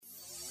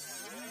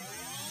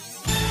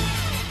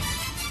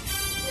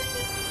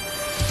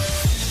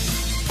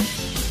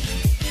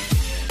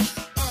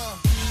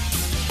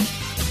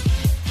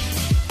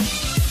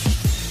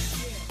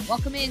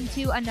Welcome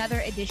into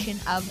another edition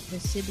of the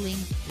Sibling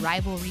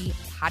Rivalry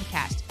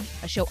Podcast,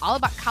 a show all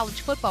about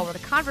college football where the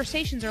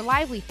conversations are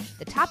lively,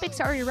 the topics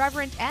are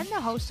irreverent, and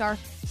the hosts are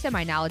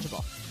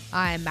semi-knowledgeable.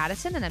 I'm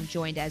Madison, and I'm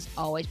joined as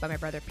always by my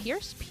brother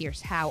Pierce. Pierce,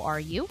 how are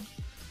you?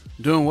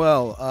 Doing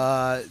well.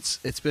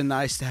 It's been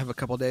nice to have a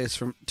couple days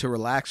to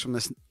relax from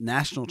this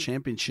national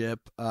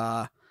championship.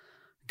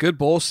 Good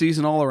bowl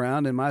season all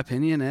around, in my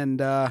opinion, and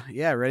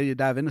ready to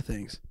dive into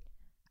things.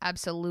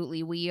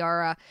 Absolutely. We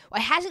are, it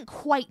hasn't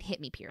quite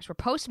hit me, Pierce. We're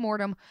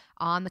post-mortem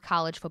on the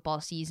college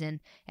football season,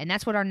 and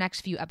that's what our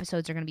next few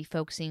episodes are going to be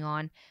focusing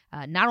on.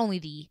 Not only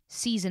the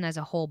season as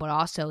a whole, but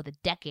also the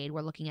decade. We're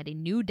looking at a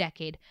new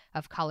decade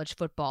of college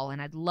football,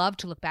 and I'd love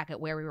to look back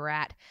at where we were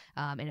at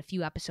in a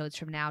few episodes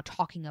from now,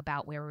 talking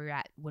about where we were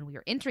at when we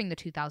were entering the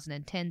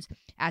 2010s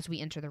as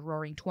we enter the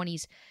roaring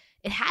 20s.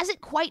 It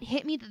hasn't quite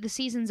hit me that the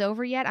season's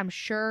over yet. I'm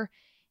sure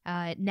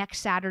next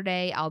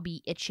Saturday, I'll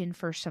be itching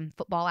for some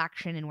football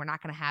action, and we're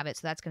not going to have it,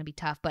 so that's going to be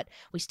tough. But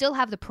we still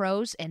have the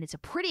pros, and it's a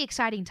pretty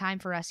exciting time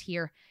for us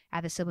here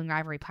at the Sibling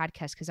Rivalry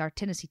Podcast because our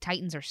Tennessee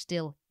Titans are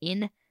still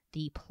in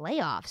the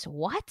playoffs.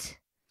 What?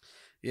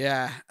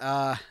 Yeah,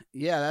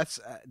 that's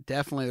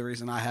definitely the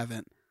reason I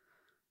haven't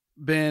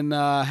been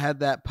had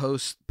that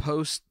post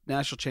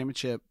national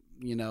championship,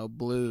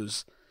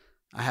 blues.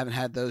 I haven't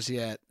had those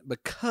yet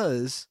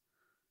because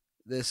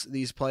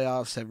these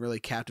playoffs have really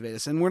captivated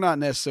us, and we're not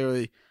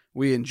necessarily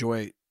we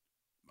enjoy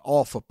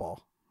all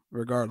football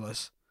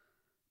regardless,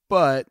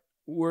 but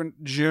we're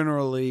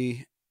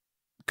generally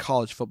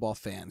college football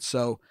fans,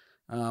 so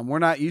we're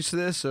not used to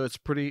this, so it's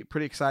pretty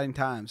exciting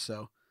times.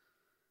 So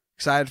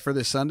excited for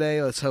this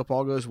Sunday. Let's hope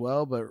all goes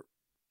well, but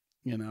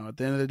at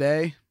the end of the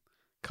day,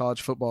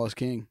 college football is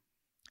king.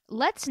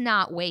 Let's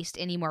not waste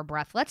any more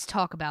breath. Let's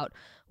talk about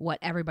what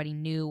everybody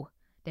knew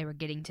they were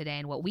getting today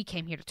and what we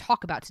came here to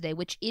talk about today,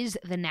 which is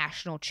the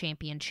national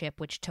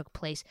championship, which took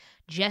place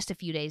just a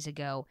few days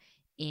ago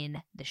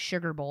in the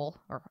Sugar Bowl,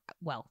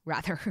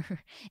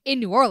 in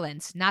New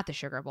Orleans, not the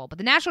Sugar Bowl. But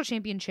the national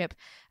championship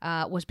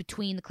was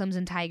between the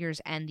Clemson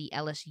Tigers and the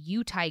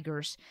LSU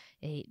Tigers,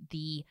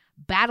 the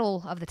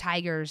battle of the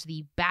Tigers,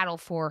 the battle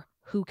for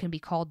who can be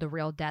called the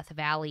real Death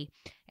Valley.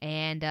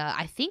 And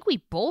I think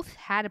we both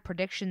had a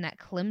prediction that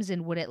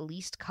Clemson would at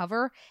least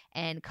cover,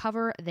 and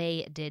cover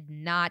they did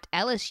not.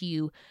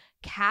 LSU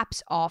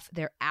caps off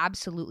their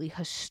absolutely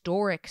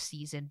historic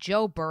season.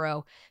 Joe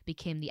Burrow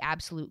became the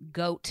absolute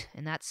GOAT,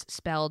 and that's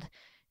spelled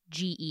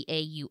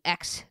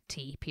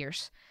GeauxT,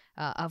 Pierce,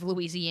 of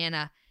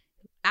Louisiana.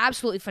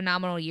 Absolutely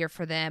phenomenal year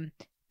for them.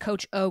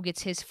 Coach O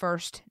gets his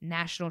first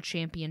national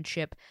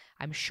championship.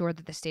 I'm sure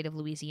that the state of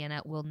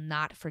Louisiana will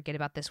not forget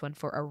about this one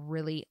for a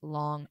really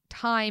long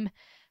time.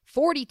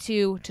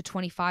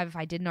 42-25, if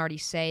I didn't already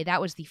say.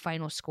 That was the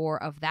final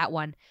score of that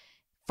one.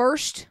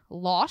 First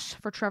loss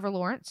for Trevor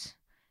Lawrence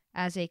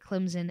as a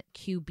Clemson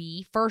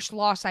QB. First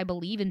loss, I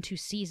believe, in 2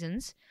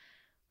 seasons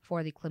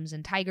for the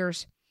Clemson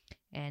Tigers.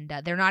 And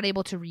they're not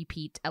able to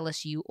repeat.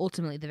 LSU,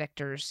 ultimately the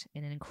victors,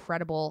 in an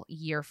incredible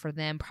year for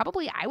them.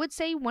 Probably, I would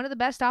say, one of the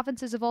best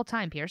offenses of all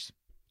time, Pierce.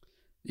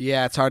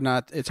 Yeah, it's hard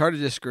to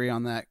disagree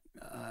on that.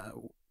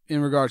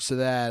 In regards to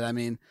that, I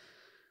mean,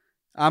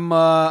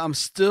 I'm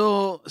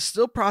still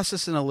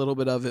processing a little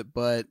bit of it,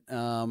 but there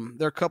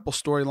are a couple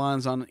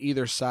storylines on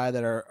either side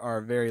that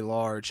are very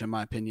large, in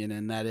my opinion,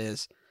 and that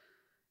is,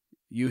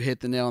 you hit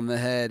the nail on the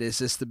head. Is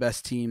this the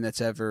best team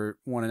that's ever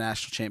won a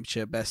national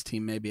championship? Best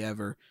team maybe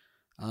ever?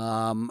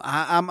 I'm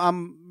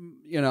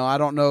I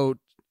don't know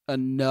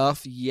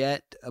enough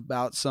yet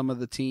about some of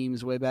the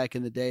teams way back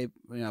in the day,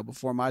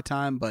 before my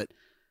time, but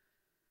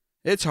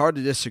it's hard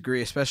to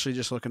disagree, especially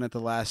just looking at the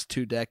last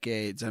 2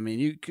 decades. I mean,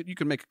 you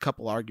could make a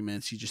couple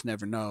arguments, you just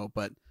never know,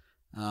 but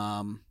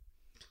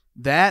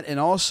that, and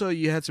also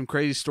you had some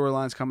crazy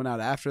storylines coming out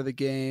after the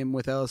game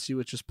with LSU,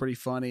 which was pretty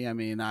funny. I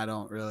mean, I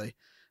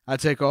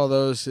take all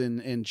those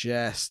in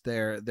jest.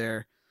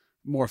 They're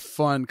more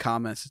fun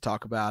comments to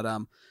talk about.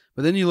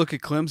 But then you look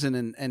at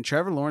Clemson, and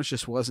Trevor Lawrence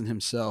just wasn't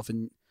himself.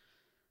 And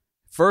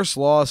first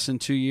loss in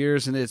 2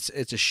 years, and it's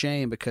a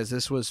shame because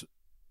this was,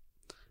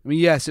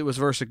 yes, it was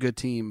versus a good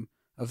team,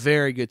 a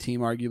very good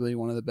team, arguably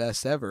one of the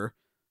best ever.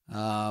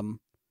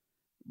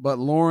 But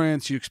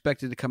Lawrence, you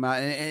expected to come out,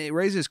 and it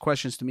raises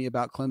questions to me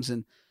about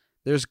Clemson.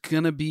 There's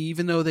going to be,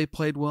 even though they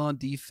played well on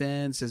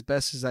defense, as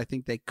best as I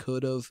think they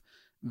could have,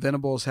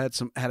 Venables had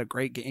a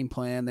great game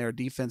plan. Their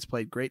defense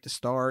played great to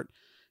start.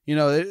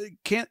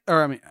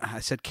 I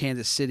said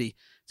Kansas City.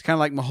 It's kind of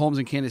like Mahomes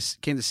and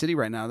Kansas City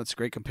right now. That's a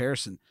great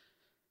comparison.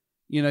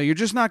 You're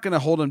just not going to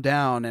hold them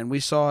down, and we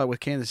saw it with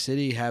Kansas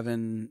City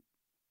having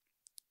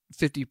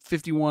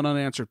 51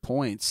 unanswered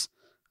points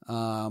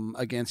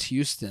against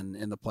Houston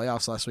in the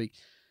playoffs last week.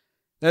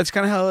 That's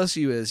kind of how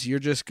LSU is. You're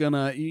just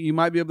you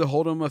might be able to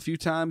hold them a few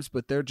times,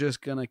 but they're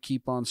just gonna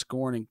keep on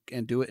scoring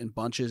and do it in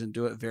bunches and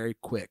do it very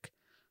quick.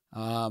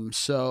 But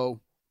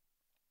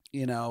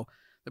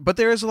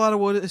there is a lot of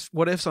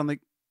what ifs on the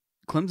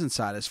Clemson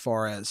side as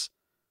far as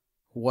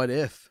what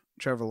if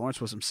Trevor Lawrence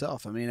was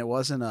himself. I mean, it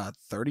wasn't a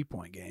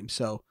 30-point game,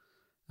 so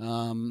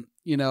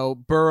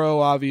Burrow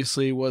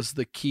obviously was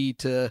the key.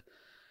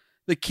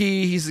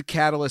 He's the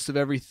catalyst of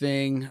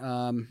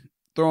everything.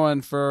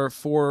 Throwing for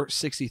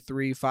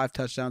 463, 5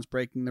 touchdowns,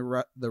 breaking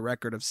the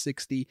record of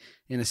 60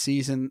 in a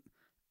season.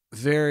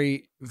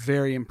 Very,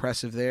 very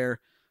impressive there.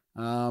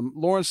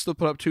 Lawrence still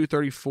put up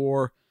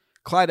 234.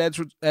 Clyde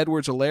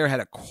Edwards-Helaire had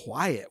a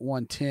quiet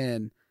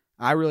 110.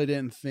 I really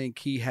didn't think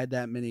he had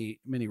that many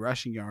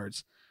rushing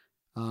yards.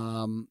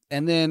 And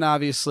then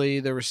obviously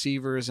the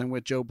receivers, and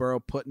with Joe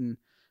Burrow putting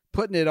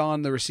it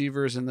on the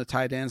receivers and the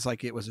tight ends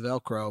like it was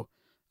Velcro.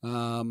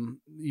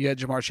 You had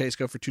Jamar Chase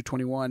go for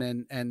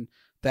 221 and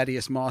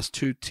Thaddeus Moss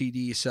 2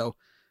 TDs. So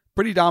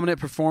pretty dominant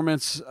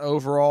performance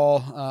overall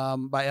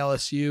by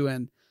LSU,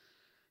 and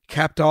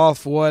capped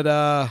off what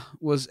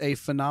was a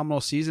phenomenal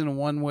season, and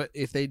one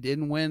if they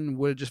didn't win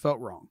would have just felt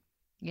wrong.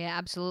 Yeah,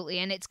 absolutely.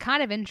 And it's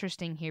kind of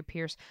interesting here,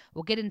 Pierce.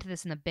 We'll get into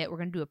this in a bit. We're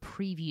going to do a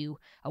preview,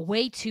 a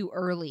way too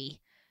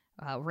early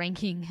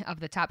ranking of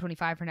the top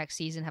 25 for next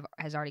season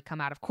has already come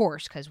out, of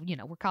course, because,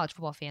 we're college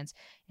football fans.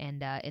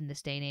 And in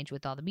this day and age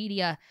with all the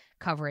media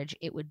coverage,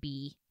 it would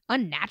be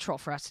unnatural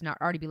for us to not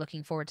already be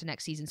looking forward to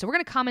next season. So we're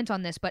going to comment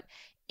on this, but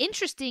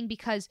interesting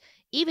because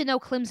even though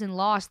Clemson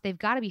lost, they've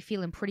got to be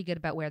feeling pretty good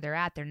about where they're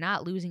at. They're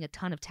not losing a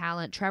ton of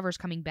talent. Trevor's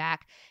coming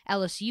back.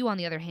 LSU, on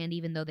the other hand,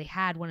 even though they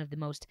had one of the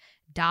most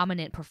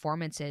dominant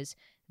performances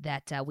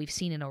that we've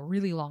seen in a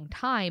really long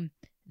time,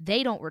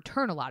 they don't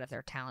return a lot of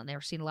their talent.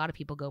 They've seen a lot of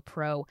people go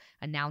pro,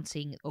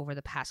 announcing over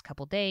the past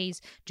couple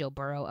days. Joe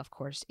Burrow, of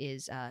course,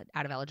 is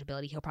out of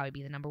eligibility. He'll probably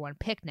be the number 1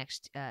 pick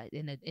next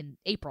in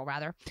April,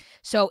 rather.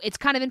 So it's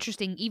kind of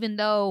interesting. Even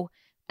though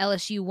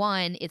LSU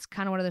won, it's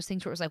kind of one of those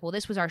things where it was like, well,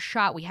 this was our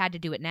shot. We had to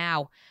do it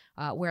now.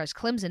 Whereas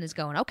Clemson is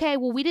going, okay,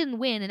 well, we didn't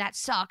win, and that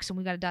sucks, and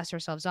we got to dust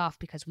ourselves off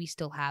because we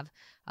still have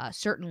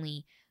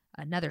certainly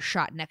another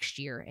shot next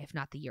year, if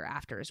not the year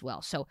after as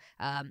well. So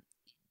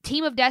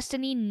Team of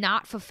Destiny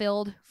not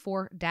fulfilled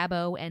for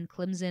Dabo and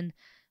Clemson,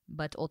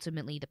 but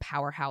ultimately the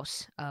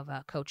powerhouse of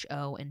Coach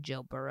O and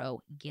Joe Burrow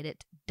get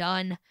it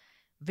done.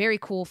 Very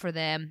cool for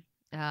them.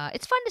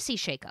 It's fun to see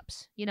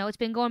shakeups. It's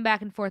been going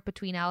back and forth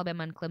between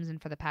Alabama and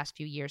Clemson for the past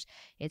few years.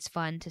 It's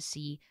fun to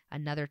see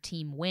another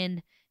team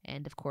win.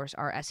 And, of course,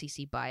 our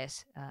SEC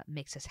bias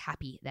makes us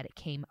happy that it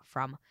came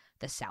from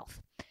the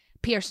South.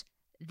 Pierce,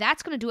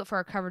 that's going to do it for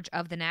our coverage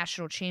of the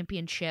national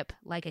championship.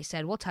 Like I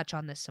said, we'll touch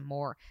on this some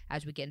more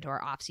as we get into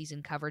our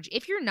off-season coverage.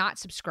 If you're not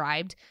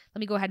subscribed, let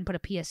me go ahead and put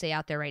a PSA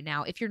out there right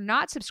now. If you're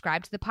not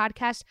subscribed to the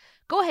podcast,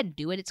 go ahead and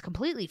do it. It's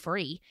completely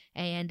free,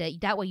 and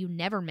that way you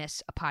never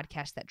miss a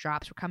podcast that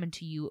drops. We're coming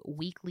to you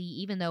weekly,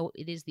 even though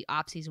it is the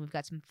off-season. We've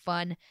got some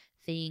fun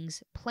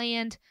things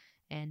planned,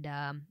 and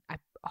I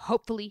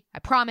hope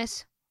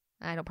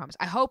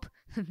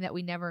that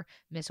we never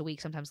miss a week.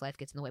 Sometimes life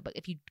gets in the way. But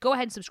if you go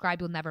ahead and subscribe,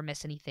 you'll never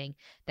miss anything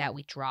that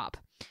we drop.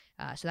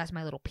 So that's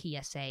my little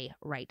PSA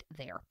right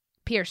there.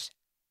 Pierce,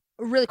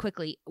 really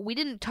quickly, we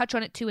didn't touch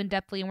on it too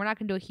in-depthly, and we're not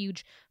going to do a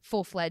huge,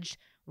 full-fledged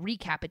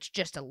recap. It's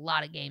just a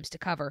lot of games to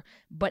cover.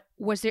 But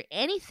was there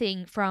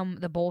anything from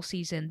the bowl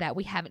season that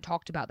we haven't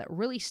talked about that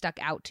really stuck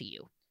out to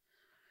you?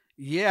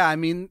 Yeah, I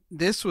mean,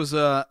 this was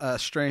a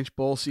strange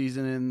bowl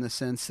season in the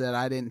sense that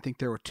I didn't think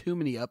there were too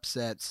many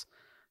upsets,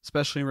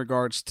 especially in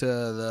regards to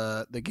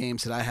the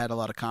games that I had a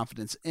lot of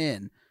confidence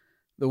in.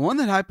 The one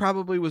that I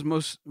probably was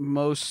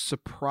most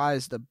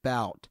surprised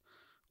about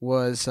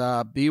was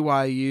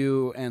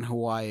BYU and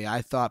Hawaii.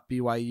 I thought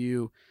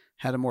BYU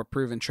had a more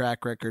proven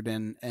track record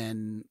and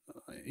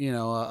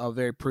a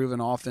very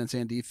proven offense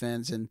and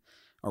defense and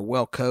are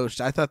well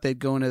coached. I thought they'd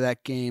go into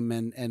that game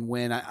and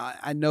win.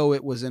 I know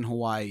it was in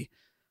Hawaii,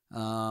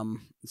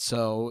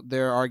 so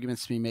there are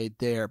arguments to be made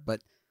there,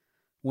 but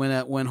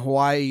when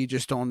Hawaii, you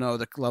just don't know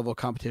the level of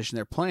competition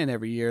they're playing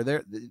every year.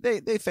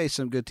 They face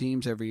some good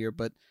teams every year,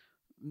 but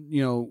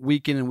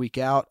week in and week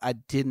out, I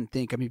didn't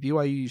think. I mean,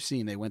 BYU, you've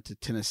seen they went to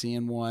Tennessee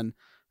and won.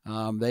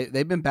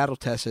 They've been battle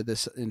tested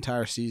this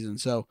entire season,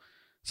 so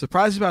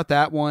surprised about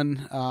that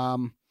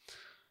one.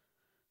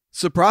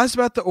 Surprised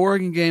about the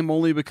Oregon game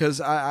only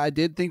because I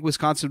did think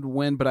Wisconsin would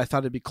win, but I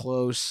thought it'd be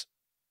close.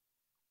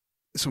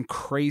 Some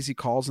crazy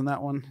calls in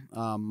that one,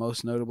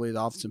 most notably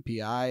the offensive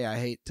PI. I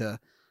hate to.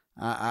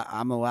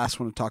 I'm the last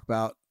one to talk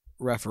about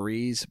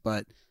referees,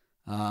 but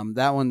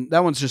that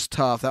one's just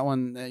tough. That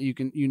one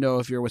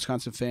if you're a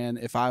Wisconsin fan,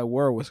 if I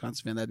were a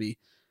Wisconsin fan, that'd be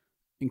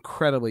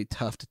incredibly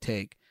tough to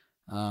take.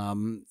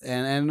 And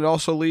it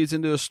also leads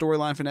into a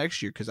storyline for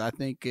next year because I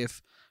think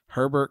if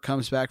Herbert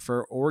comes back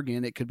for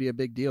Oregon, it could be a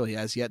big deal. He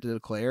has yet to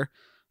declare,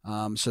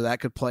 so that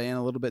could play in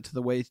a little bit to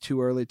the way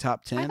too early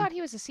top 10. I thought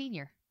he was a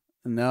senior.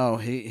 No,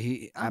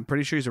 I'm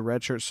pretty sure he's a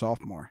redshirt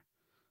sophomore.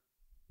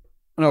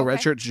 No, okay.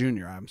 Redshirt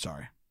junior. I'm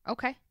sorry.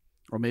 Okay.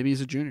 Or maybe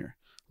he's a junior.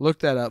 Look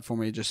that up for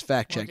me. Just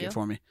fact check it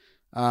for me.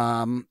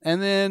 And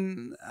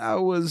then I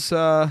was,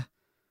 I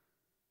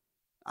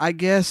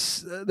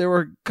guess there were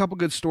a couple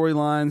good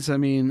storylines. I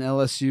mean,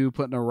 LSU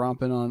putting a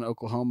romping on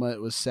Oklahoma.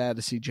 It was sad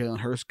to see Jalen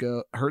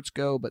Hurts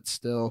go, but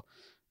still,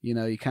 you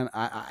kind of,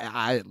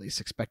 I at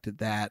least expected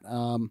that.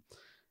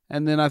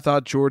 And then I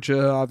thought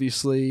Georgia,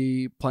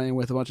 obviously playing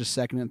with a bunch of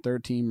second and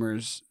third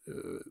teamers,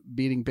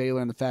 beating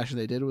Baylor in the fashion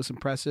they did was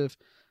impressive.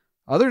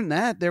 Other than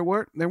that, there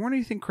weren't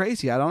anything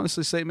crazy. I'd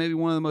honestly say maybe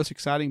one of the most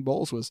exciting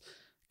bowls was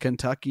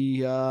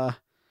Kentucky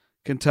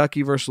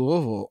versus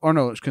Louisville. Or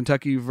no, it was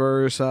Kentucky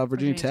versus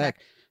Virginia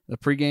Tech. The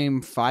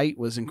pregame fight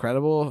was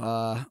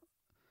incredible.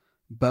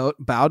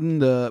 Bowden,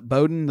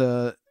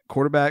 the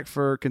quarterback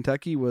for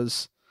Kentucky,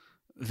 was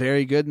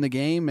very good in the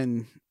game,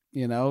 and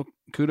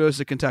kudos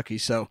to Kentucky.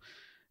 So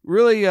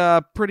really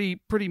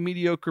pretty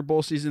mediocre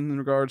bowl season in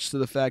regards to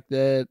the fact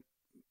that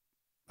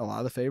a lot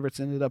of the favorites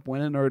ended up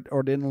winning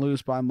or didn't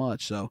lose by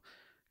much. So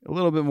a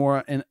little bit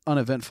more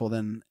uneventful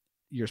than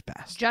years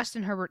past.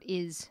 Justin Herbert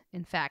is,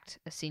 in fact,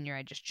 a senior.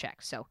 I just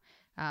checked. So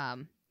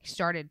he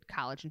started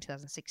college in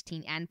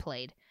 2016 and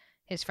played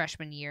his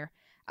freshman year.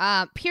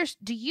 Pierce,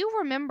 do you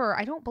remember,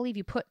 I don't believe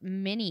you put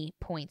many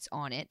points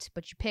on it,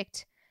 but you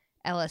picked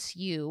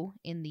LSU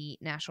in the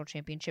national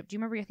championship. Do you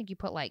remember? I think you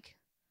put like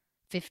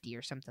 50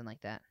 or something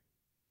like that.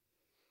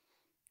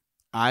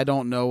 I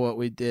don't know what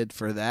we did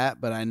for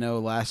that, but I know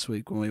last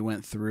week when we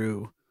went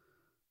through,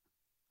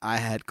 I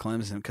had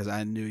Clemson because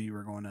I knew you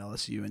were going to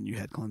LSU, and you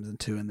had Clemson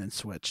too, and then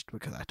switched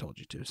because I told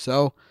you to.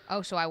 So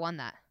I won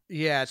that.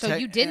 Yeah. So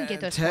you didn't get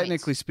those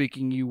technically points.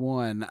 Speaking, you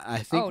won. I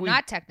think.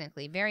 Not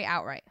technically. Very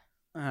outright.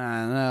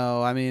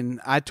 No, I mean,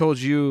 I told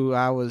you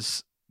I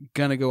was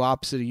gonna go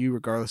opposite of you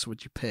regardless of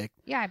what you picked.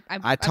 Yeah,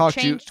 I talked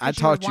you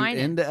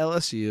into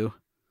LSU.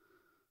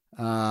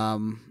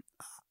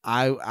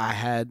 I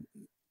had.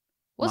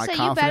 We'll my say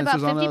you bet about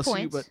 50 LSU,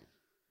 points. But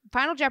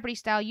Final Jeopardy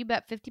style, you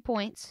bet 50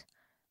 points.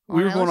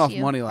 We were going off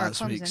money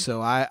last week,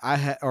 so I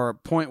had, or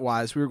point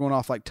wise, we were going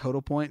off like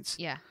total points.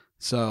 Yeah.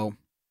 So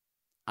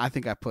I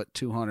think I put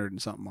 200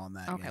 and something on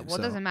that. Okay, game, well,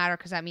 so. It doesn't matter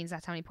because that means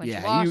that's how many points you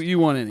Yeah, lost. you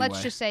won anyway.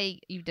 Let's just say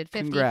you did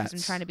 50 Congrats.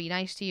 because I'm trying to be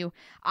nice to you.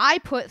 I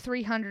put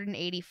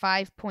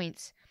 385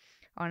 points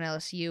on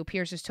LSU.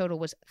 Pierce's total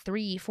was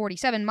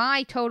 347.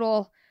 My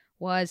total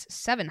was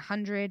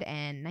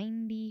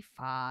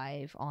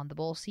 795 on the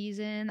bowl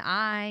season.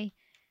 I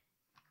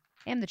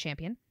am the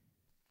champion.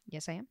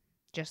 Yes, I am.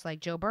 Just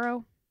like Joe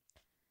Burrow.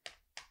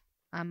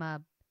 I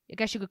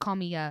guess you could call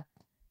me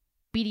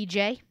BDJ.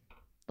 A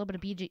little bit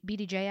of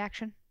BDJ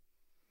action.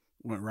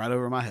 Went right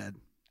over my head.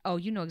 Oh,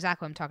 you know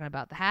exactly what I'm talking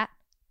about. The hat?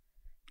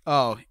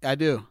 Oh, I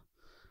do.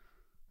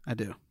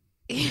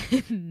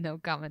 No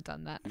comment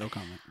on that. No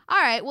comment.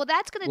 All right. Well,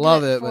 that's going to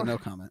Love do it it, for but no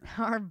comment.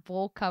 Our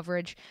bowl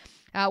coverage.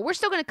 We're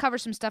still going to cover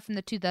some stuff from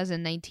the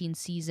 2019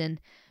 season.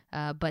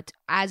 But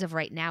as of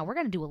right now, we're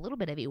going to do a little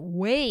bit of a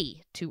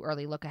way too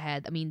early look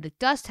ahead. I mean, the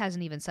dust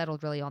hasn't even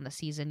settled really on the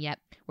season yet.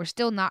 We're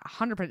still not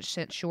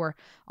 100% sure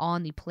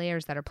on the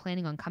players that are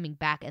planning on coming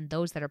back and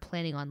those that are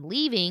planning on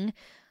leaving,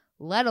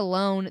 let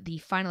alone the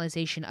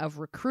finalization of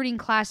recruiting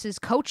classes.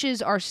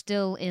 Coaches are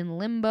still in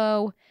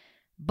limbo,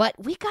 but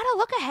we got to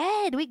look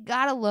ahead. We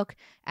got to look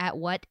at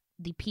what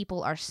the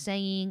people are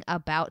saying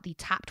about the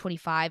top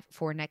 25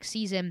 for next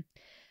season.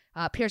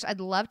 Pierce,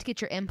 I'd love to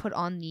get your input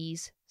on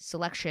these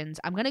selections.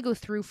 I'm going to go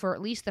through for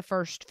at least the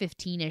first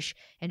 15-ish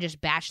and just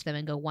batch them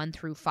and go 1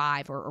 through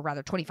 5, or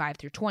rather 25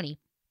 through 20.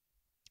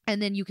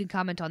 And then you can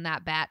comment on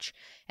that batch.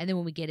 And then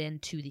when we get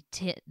into the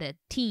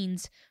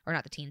teens, or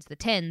not the teens, the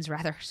tens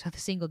rather, so the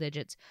single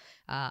digits,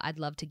 I'd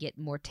love to get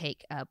more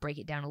break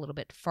it down a little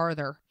bit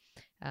farther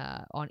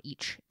on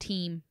each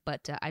team.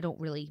 But I don't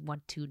really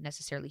want to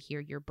necessarily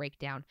hear your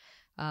breakdown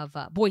of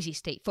Boise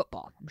State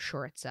football. I'm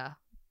sure it's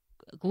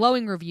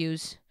glowing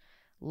reviews.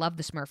 Love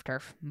the Smurf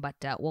turf, but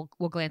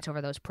we'll glance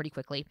over those pretty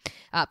quickly.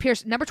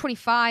 Pierce, number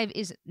 25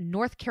 is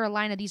North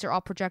Carolina. These are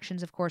all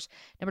projections, of course.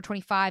 Number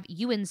 25,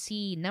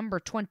 UNC. Number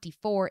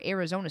 24,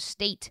 Arizona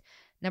State.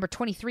 Number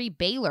 23,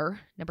 Baylor.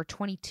 Number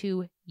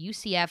 22,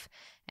 UCF.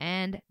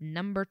 And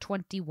number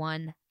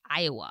 21,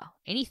 Iowa.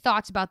 Any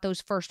thoughts about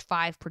those first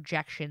 5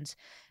 projections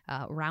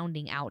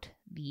rounding out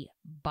the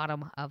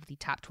bottom of the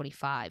top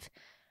 25?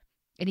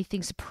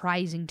 Anything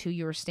surprising to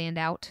you or stand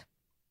out?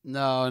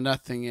 No,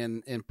 nothing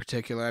in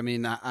particular. I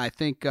mean, I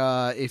think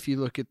if you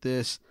look at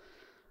this,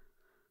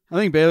 I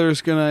think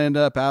Baylor's going to end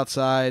up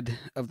outside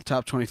of the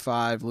top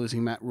 25,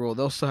 losing Matt Rule.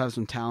 They'll still have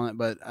some talent,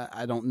 but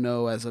I don't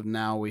know as of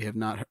now. We have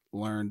not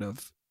learned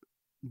of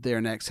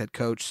their next head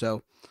coach.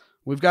 So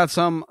we've got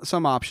some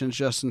options.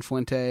 Justin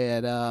Fuente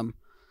at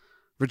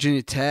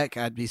Virginia Tech.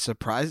 I'd be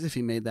surprised if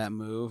he made that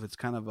move. It's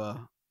kind of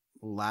a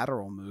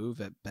lateral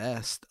move at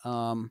best.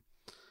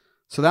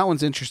 So that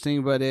one's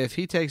interesting, but if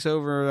he takes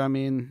over, I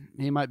mean,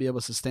 he might be able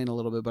to sustain a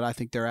little bit, but I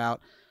think they're out.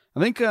 I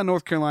think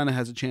North Carolina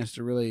has a chance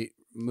to really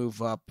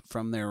move up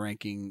from their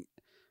ranking.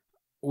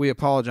 We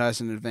apologize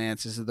in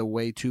advance. This is the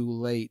way too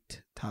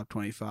late top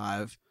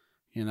 25.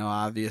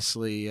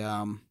 Obviously,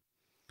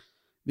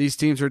 these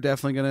teams are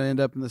definitely going to end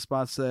up in the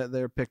spots that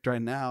they're picked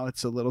right now.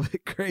 It's a little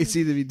bit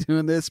crazy to be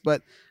doing this,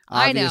 but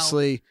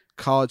obviously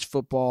college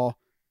football,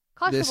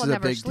 this is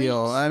a big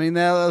deal. I mean, the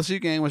LSU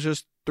game was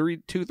just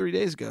 3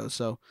 days ago,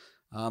 so...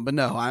 but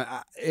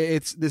no,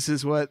 this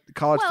is what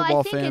college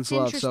football fans love.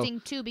 Well, I think it's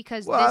interesting too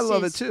because I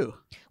love it too.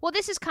 Well,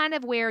 this is kind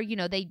of where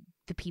they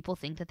do people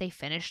think that they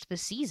finished the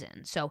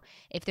season? So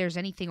if there's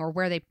anything, or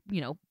where they,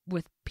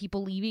 with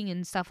people leaving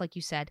and stuff like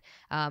you said.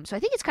 So I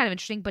think it's kind of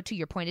interesting, but to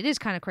your point, it is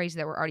kind of crazy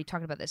that we're already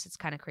talking about this. It's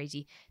kind of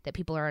crazy that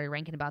people are already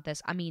ranking about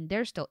this. I mean,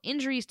 there's still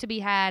injuries to be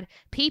had,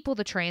 people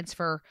to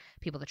transfer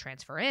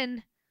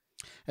in.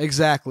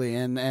 Exactly,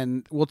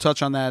 and we'll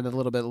touch on that a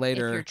little bit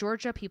later. If you're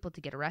Georgia, people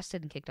to get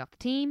arrested and kicked off the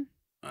team.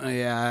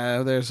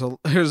 Yeah, there's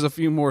a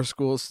few more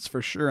schools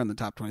for sure in the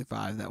top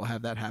 25 that will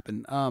have that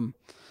happen.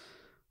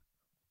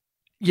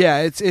 Yeah,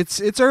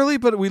 it's early,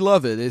 but we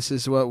love it. This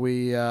is what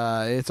we.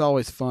 It's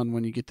always fun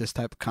when you get this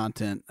type of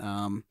content.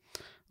 A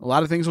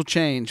lot of things will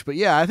change, but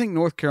yeah, I think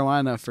North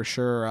Carolina for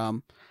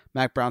sure.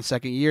 Mac Brown's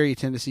second year, you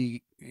tend to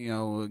see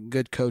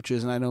good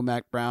coaches, and I know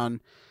Mac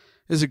Brown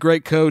is a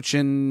great coach,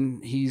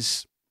 and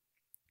he's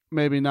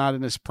maybe not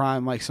in his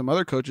prime like some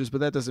other coaches, but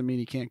that doesn't mean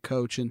he can't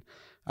coach. And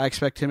I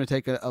expect him to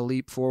take a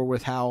leap forward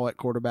with Howell at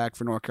quarterback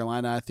for North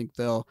Carolina. I think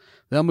they'll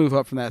move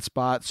up from that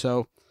spot.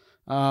 So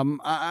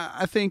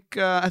I think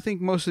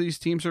most of these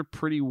teams are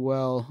pretty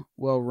well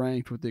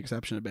ranked, with the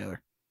exception of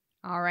Baylor.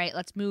 All right,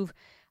 let's move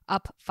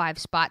up 5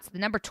 spots. The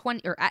number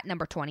 20, or at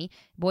number 20,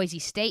 Boise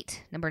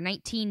State. Number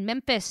 19,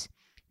 Memphis.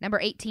 Number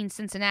 18,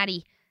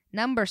 Cincinnati.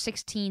 Number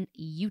 16,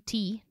 UT,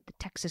 the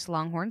Texas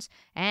Longhorns.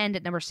 And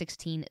at number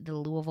 16, the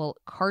Louisville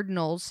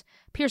Cardinals.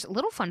 Pierce, a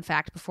little fun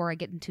fact before I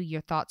get into your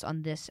thoughts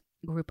on this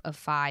group of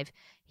 5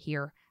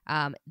 here.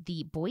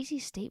 The Boise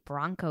State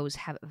Broncos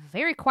have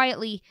very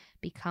quietly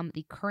become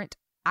the current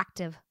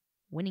active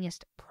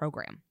winningest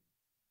program.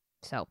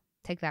 So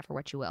take that for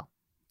what you will.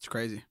 It's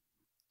crazy.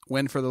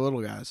 Win for the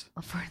little guys.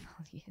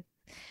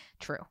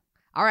 True.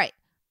 All right,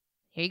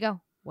 here you go.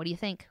 What do you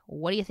think?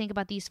 What do you think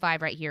about these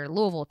 5 right here?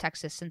 Louisville,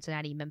 Texas,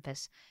 Cincinnati,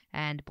 Memphis,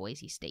 and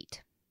Boise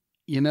State.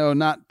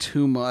 Not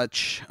too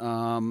much.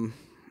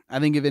 I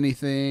think if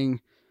anything,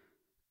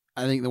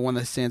 the one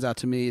that stands out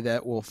to me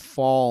that will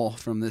fall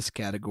from this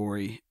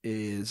category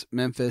is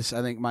Memphis.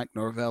 I think Mike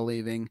Norvell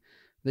leaving.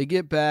 They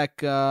get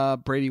back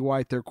Brady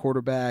White, their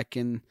quarterback,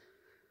 and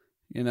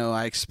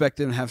I expect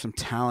them to have some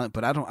talent,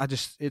 but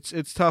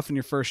it's tough in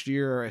your first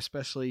year,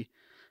 especially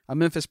a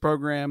Memphis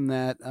program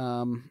that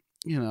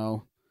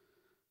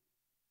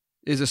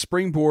is a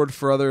springboard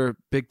for other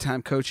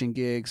big-time coaching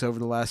gigs over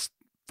the last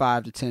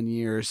 5 to 10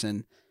 years.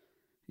 And,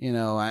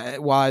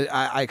 while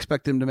I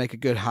expect them to make a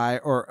good hire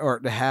or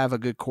to have a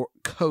good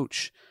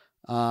coach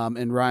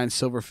in Ryan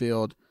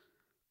Silverfield,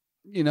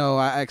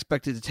 I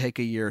expect it to take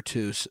a year or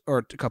two or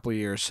a couple of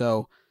years.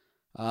 So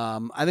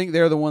I think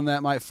they're the one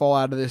that might fall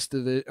out of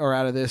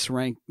this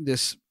rank,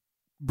 this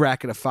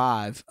bracket of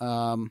 5.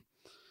 And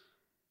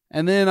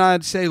then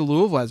I'd say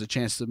Louisville has a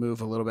chance to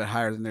move a little bit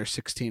higher than their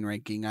 16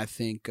 ranking. I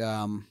think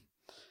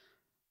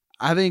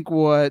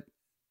what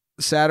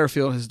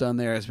Satterfield has done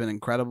there has been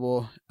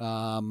incredible.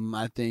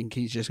 I think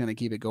he's just going to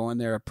keep it going.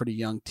 They're a pretty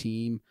young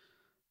team,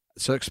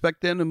 so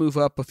expect them to move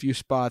up a few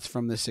spots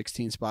from the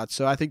 16 spots.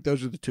 So I think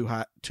those are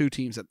the two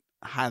teams that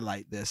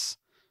highlight this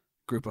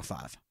group of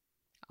 5.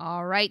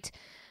 All right,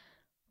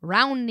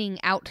 rounding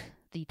out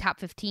the top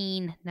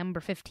 15, number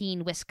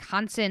 15,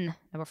 Wisconsin,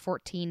 number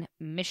 14,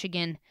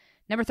 Michigan,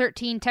 number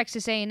 13,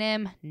 Texas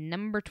A&M,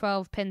 number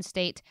 12, Penn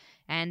State,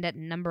 and at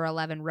number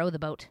 11, row the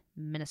boat,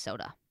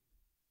 Minnesota.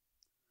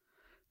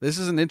 This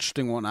is an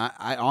interesting one.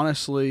 I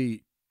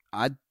honestly,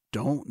 I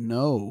don't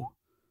know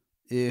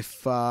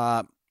if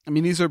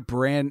these are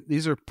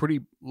pretty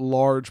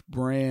large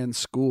brand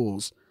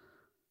schools,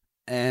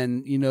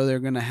 and they're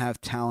going to have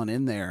talent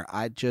in there.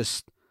 I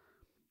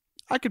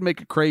could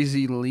make a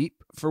crazy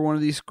leap for one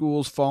of these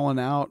schools falling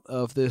out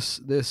of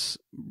this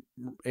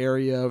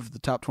area of the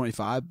top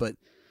 25, but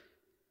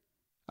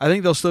I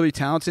think they'll still be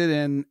talented,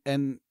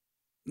 and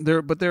they're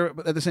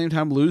at the same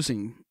time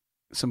losing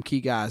some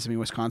key guys. I mean,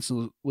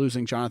 Wisconsin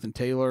losing Jonathan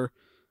Taylor.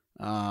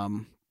 Is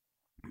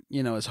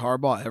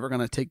Harbaugh ever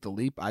going to take the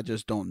leap? I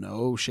just don't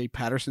know. Shea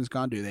Patterson's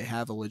gone. Do they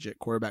have a legit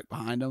quarterback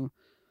behind them?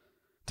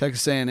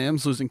 Texas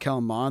A&M's losing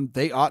Kellen Mond.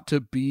 They ought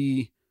to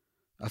be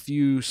a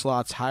few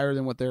slots higher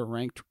than what they're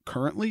ranked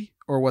currently,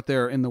 or what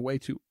they're in the way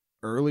too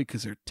early,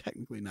 because they're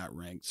technically not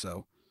ranked.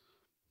 So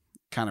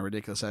kind of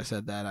ridiculous I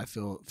said that. I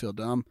feel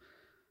dumb.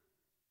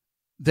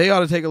 They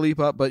ought to take a leap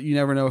up, but you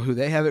never know who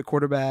they have at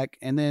quarterback.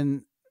 And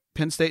then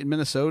Penn State and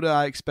Minnesota,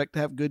 I expect to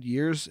have good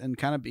years and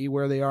kind of be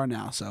where they are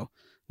now. So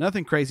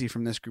nothing crazy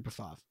from this group of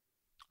 5.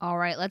 All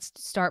right, let's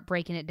start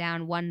breaking it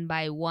down one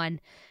by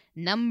one.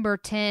 Number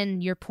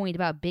 10, your point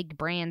about big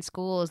brand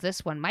schools.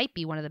 This one might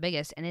be one of the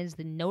biggest, and it is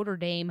the Notre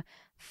Dame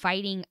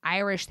Fighting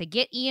Irish. They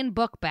get Ian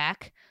Book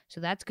back, so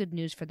that's good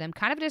news for them.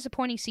 Kind of a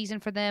disappointing season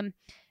for them,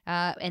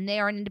 and they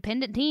are an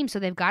independent team, so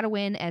they've got to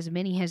win as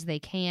many as they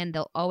can.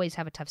 They'll always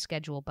have a tough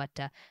schedule, but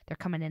they're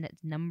coming in at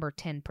number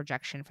 10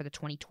 projection for the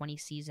 2020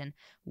 season.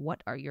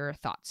 What are your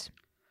thoughts?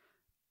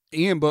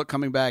 Ian Book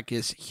coming back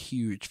is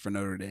huge for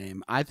Notre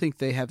Dame. I think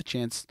they have a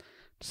chance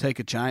to take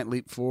a giant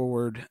leap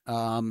forward.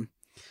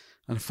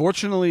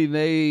 Unfortunately,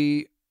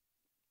 they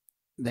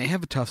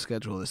have a tough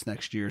schedule this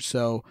next year,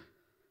 so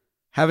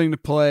having to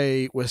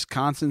play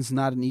Wisconsin's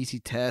not an easy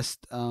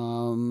test.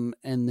 And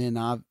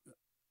then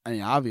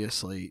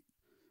obviously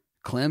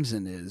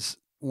Clemson is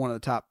one of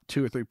the top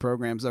 2 or 3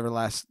 programs over the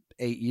last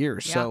 8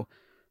 years. Yeah. So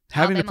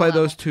having to Alabama play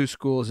level. those 2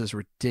 schools is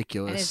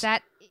ridiculous. And is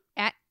that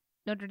at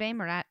Notre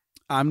Dame or at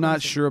I'm Clemson?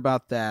 not sure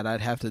about that.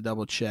 I'd have to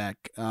double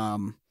check.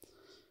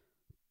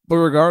 But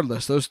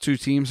regardless, those 2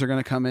 teams are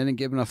going to come in and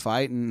give them a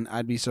fight, and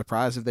I'd be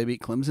surprised if they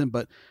beat Clemson.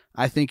 But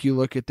I think you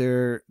look at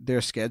their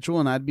schedule,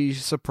 and I'd be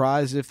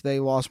surprised if they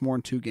lost more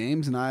than 2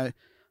 games. And I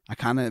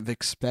kind of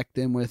expect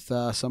them with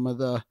some of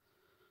the,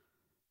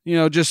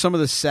 just some of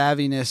the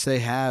savviness they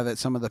have at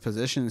some of the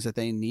positions that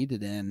they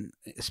needed in,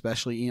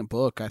 especially Ian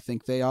Book. I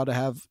think they ought to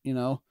have,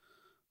 an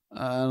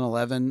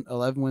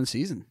 11-win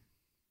season.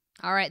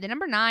 All right, the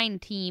number 9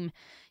 team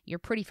you're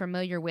pretty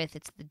familiar with.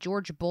 It's the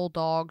Georgia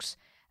Bulldogs.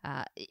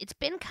 It's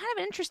been kind of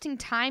an interesting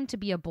time to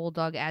be a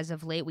Bulldog as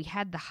of late. We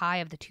had the high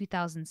of the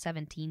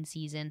 2017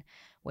 season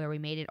where we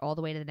made it all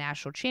the way to the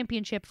national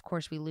championship. Of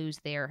course, we lose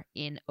there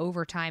in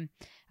overtime.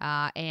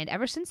 And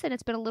ever since then,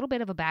 it's been a little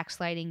bit of a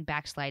backsliding.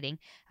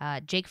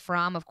 Jake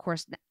Fromm, of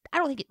course, I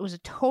don't think it was a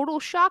total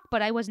shock,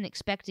 but I wasn't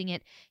expecting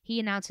it. He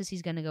announces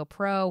he's going to go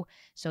pro.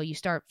 So you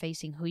start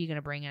facing who you're going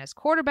to bring in as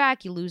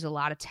quarterback. You lose a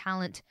lot of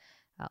talent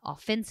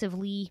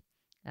offensively.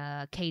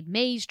 Cade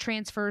Mays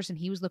transfers, and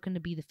he was looking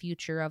to be the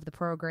future of the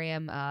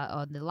program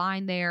on the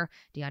line there.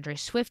 DeAndre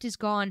Swift is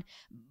gone.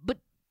 But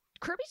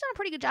Kirby's done a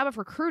pretty good job of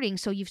recruiting,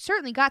 so you've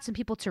certainly got some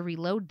people to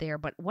reload there.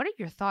 But what are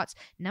your thoughts?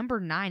 Number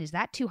 9, is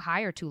that too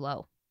high or too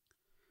low?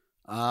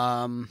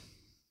 I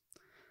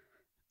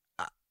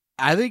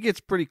think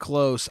it's pretty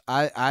close.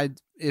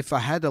 If I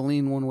had to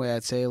lean one way,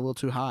 I'd say a little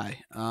too high.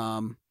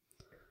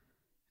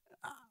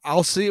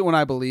 I'll see it when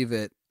I believe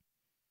it.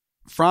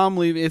 From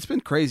leaving, it's been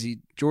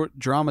crazy.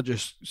 Drama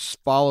just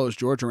follows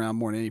Georgia around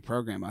more than any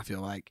program, I feel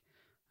like.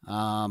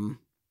 From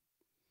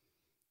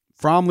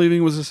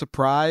leaving was a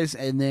surprise,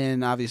 and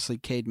then obviously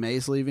Cade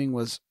Mays leaving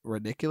was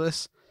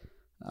ridiculous.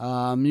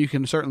 You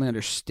can certainly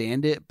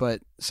understand it,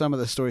 but some of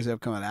the stories that have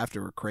come out after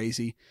were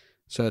crazy.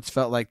 So it's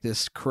felt like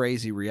this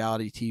crazy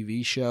reality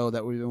TV show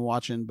that we've been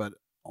watching, but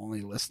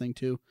only listening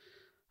to.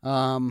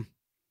 And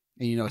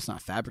it's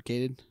not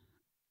fabricated.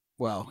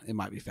 Well, it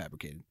might be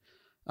fabricated.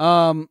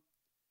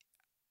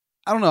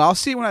 I don't know. I'll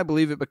see it when I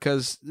believe it,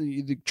 because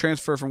the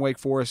transfer from Wake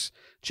Forest,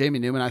 Jamie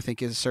Newman, I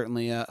think is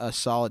certainly a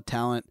solid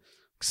talent.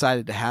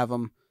 Excited to have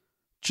him.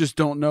 Just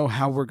don't know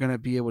how we're going to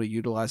be able to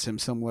utilize him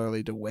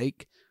similarly to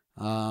Wake.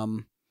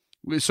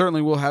 We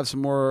certainly will have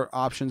some more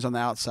options on the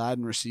outside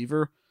and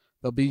receiver.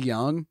 They'll be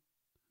young,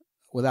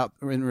 with the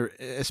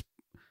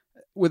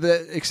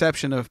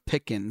exception of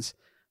Pickens,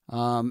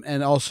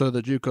 and also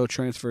the JUCO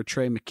transfer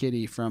Trey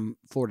McKitty from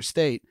Florida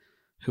State,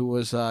 who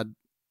was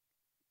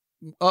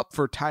up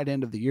for tight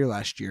end of the year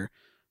last year,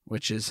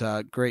 which is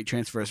a great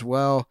transfer as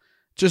well.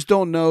 Just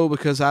don't know,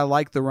 because I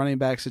like the running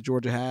backs that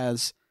Georgia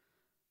has.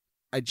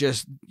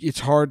 It's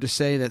hard to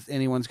say that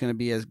anyone's going to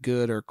be as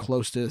good or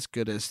close to as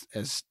good as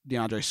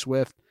DeAndre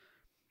Swift.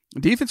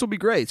 The defense will be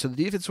great, so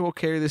the defense will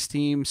carry this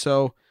team.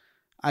 So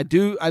I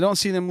don't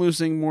see them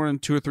losing more than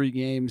 2 or 3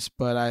 games,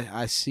 but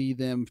I see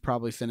them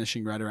probably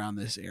finishing right around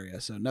this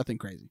area. So nothing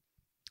crazy.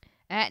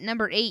 At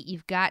number 8,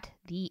 you've got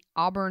the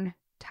Auburn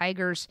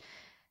Tigers.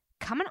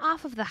 Coming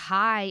off of the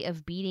high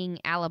of beating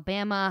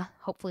Alabama,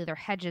 hopefully their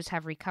hedges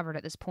have recovered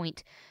at this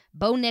point.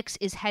 Bo Nix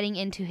is heading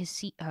into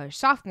his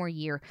sophomore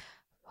year,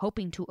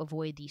 hoping to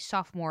avoid the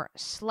sophomore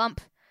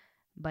slump.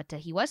 But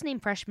he was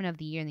named Freshman of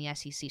the Year in the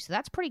SEC, so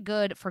that's pretty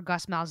good for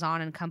Gus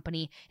Malzahn and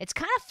company. It's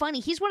kind of funny.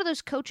 He's one of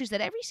those coaches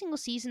that every single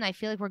season I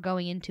feel like we're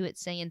going into it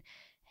saying,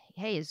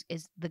 hey, is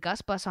the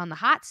Gus bus on the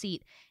hot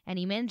seat? And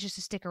he manages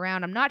to stick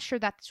around. I'm not sure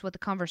that's what the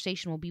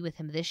conversation will be with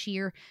him this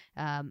year,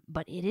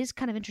 but it is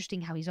kind of interesting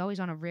how he's always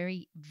on a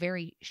very,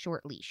 very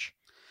short leash.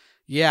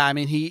 Yeah, I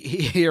mean,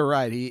 you're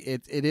right.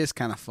 It is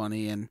kind of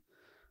funny, and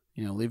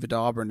leave it to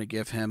Auburn to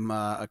give him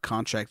a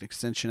contract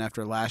extension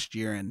after last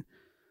year, and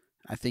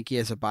I think he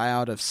has a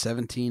buyout of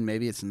 17,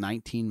 maybe it's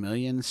 19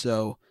 million.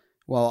 So,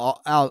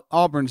 well,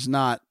 Auburn's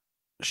not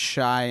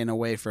shying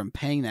away from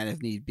paying that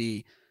if need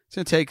be. It's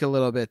going to take a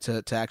little bit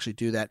to actually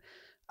do that.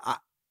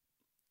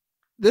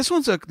 This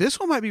one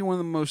might be one of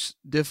the most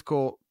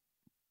difficult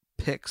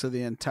picks of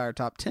the entire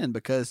top 10,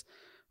 because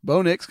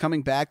Bo Nix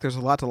coming back, there's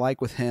a lot to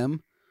like with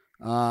him,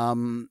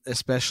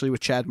 especially with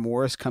Chad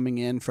Morris coming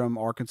in from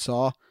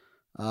Arkansas,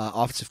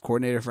 offensive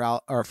coordinator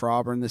for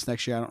Auburn this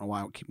next year. I don't know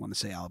why I keep wanting to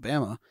say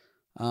Alabama.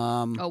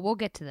 We'll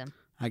get to them.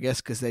 I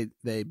guess because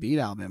they beat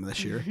Alabama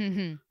this year.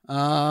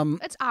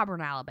 It's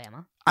Auburn,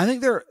 Alabama. I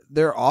think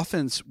their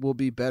offense will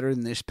be better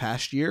than this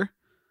past year.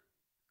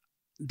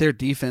 Their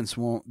defense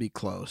won't be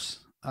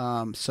close.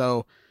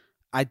 So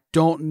I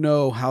don't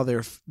know how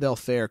they'll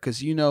fare,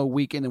 because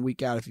week in and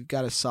week out, if you've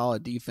got a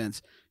solid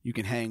defense, you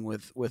can hang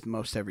with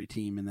most every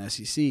team in the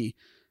SEC,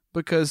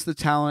 because the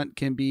talent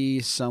can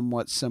be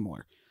somewhat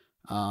similar.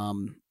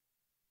 I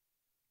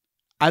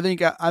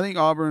think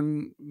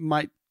Auburn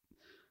might.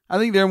 I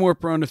think they're more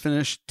prone to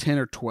finish 10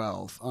 or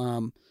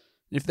 12.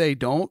 If they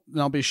don't,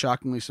 then I'll be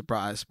shockingly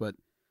surprised. But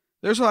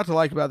there's a lot to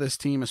like about this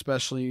team,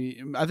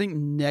 especially I think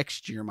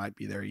next year might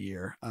be their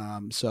year.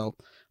 So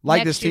like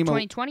next this year, team,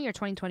 2020 or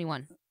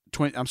 2021?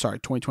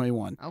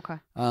 2021. Okay.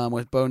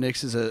 With Bo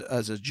Nix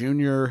as a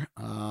junior.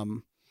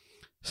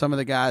 Some of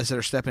the guys that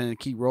are stepping in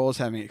key roles,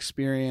 having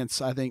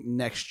experience. I think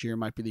next year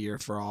might be the year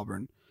for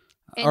Auburn.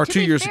 And or to 2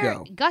 be years fair,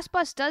 ago. Gus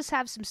Bus does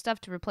have some stuff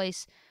to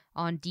replace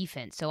on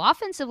defense. So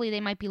offensively,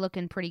 they might be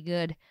looking pretty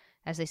good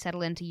as they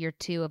settle into year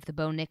 2 of the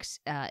Bo Nix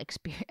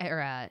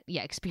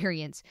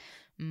experience.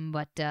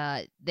 But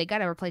they got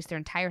to replace their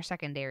entire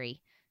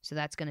secondary. So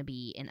that's going to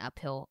be an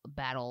uphill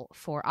battle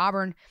for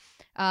Auburn.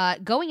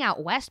 Going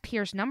out west,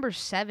 Pierce, number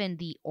 7,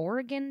 the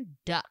Oregon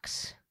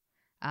Ducks.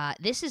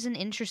 This is an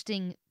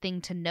interesting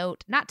thing to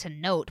note. Not to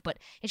note, but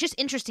it's just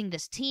interesting,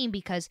 this team,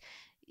 because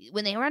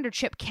when they were under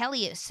Chip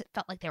Kelly, it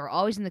felt like they were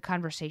always in the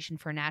conversation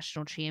for a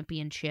national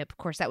championship. Of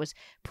course, that was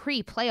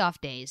pre-playoff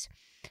days.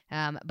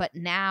 But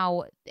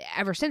now,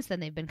 ever since then,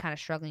 they've been kind of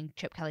struggling.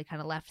 Chip Kelly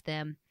kind of left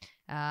them.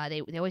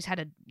 They always had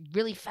a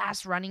really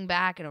fast running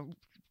back and a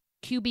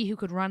QB who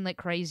could run like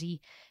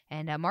crazy.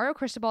 And Mario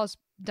Cristobal has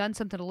done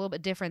something a little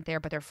bit different there,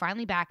 but they're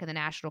finally back in the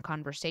national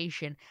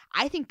conversation.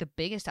 I think the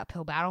biggest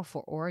uphill battle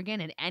for Oregon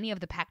and any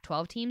of the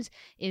Pac-12 teams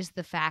is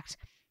the fact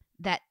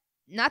that,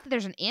 not that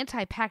there's an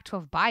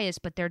anti-Pac-12 bias,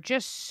 but they're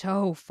just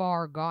so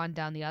far gone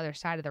down the other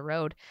side of the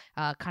road,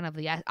 kind of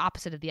the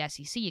opposite of the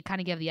SEC. You kind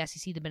of give the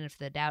SEC the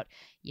benefit of the doubt.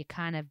 You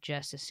kind of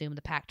just assume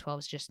the Pac-12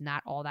 is just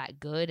not all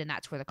that good, and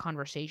that's where the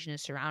conversation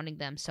is surrounding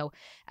them. So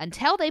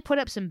until they put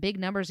up some big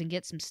numbers and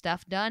get some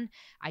stuff done,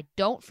 I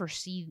don't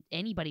foresee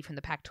anybody from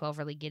the Pac-12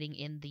 really getting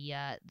in the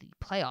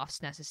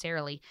playoffs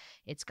necessarily.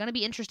 It's going to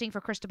be interesting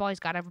for Cristobal. He's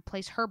got to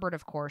replace Herbert,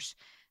 of course.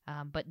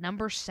 But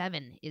number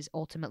 7 is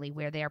ultimately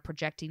where they are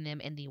projecting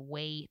them in the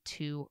way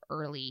too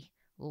early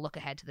look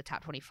ahead to the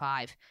top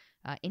 25.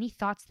 Any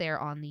thoughts there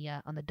on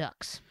the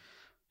Ducks?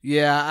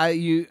 Yeah,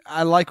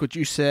 I like what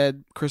you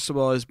said.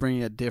 Cristobal is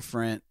bringing a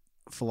different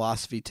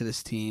philosophy to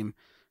this team.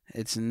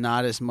 It's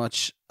not as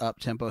much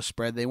up-tempo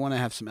spread. They want to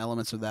have some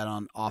elements of that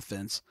on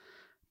offense,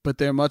 but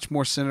they're much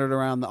more centered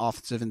around the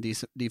offensive and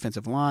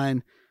defensive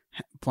line,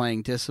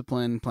 playing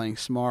discipline, playing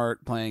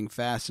smart, playing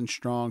fast and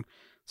strong,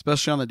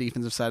 especially on the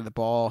defensive side of the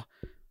ball.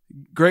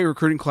 Great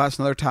recruiting class,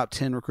 another top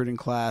 10 recruiting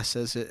class,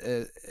 as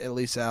it at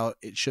least out.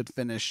 It should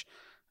finish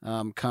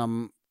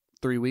come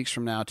 2 weeks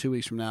from now.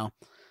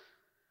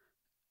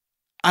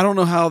 I don't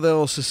know how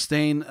they'll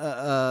sustain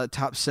a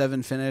top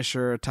 7 finish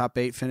or a top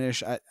 8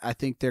 finish. I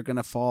think they're going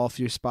to fall a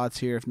few spots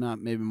here, if not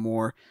maybe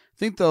more. I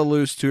think they'll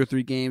lose 2 or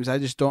 3 games. I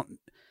just don't.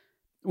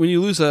 When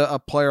you lose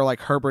a player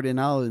like Herbert, and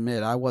I'll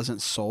admit I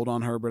wasn't sold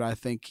on Herbert. I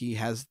think he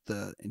has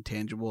the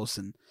intangibles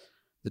and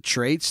the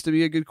traits to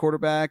be a good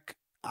quarterback.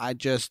 I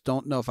just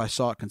don't know if I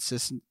saw it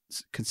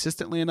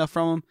consistently enough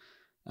from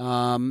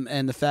him.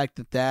 And the fact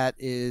that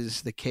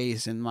is the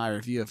case in my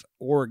review of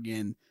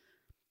Oregon,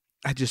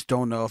 I just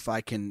don't know if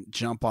I can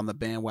jump on the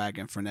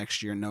bandwagon for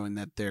next year knowing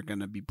that they're going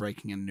to be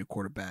breaking in a new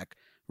quarterback,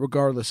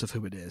 regardless of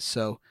who it is.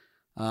 So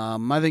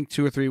I think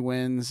 2 or 3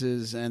 wins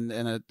and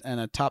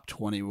a top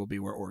 20 will be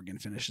where Oregon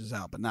finishes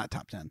out, but not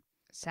top 10.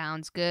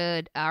 Sounds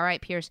good. All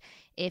right, Pierce.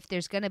 If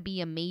there's going to be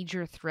a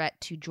major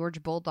threat to Georgia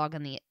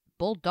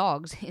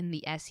Bulldogs in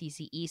the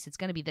SEC East, it's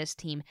going to be this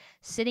team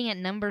sitting at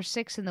number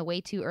 6 in the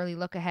way too early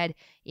look ahead.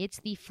 It's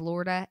the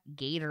Florida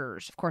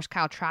Gators. Of course,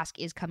 Kyle Trask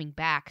is coming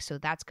back, so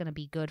that's going to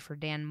be good for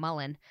Dan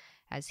Mullen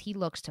as he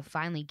looks to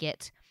finally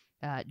get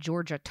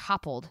Georgia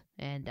toppled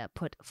and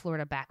put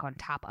Florida back on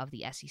top of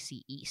the SEC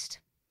East.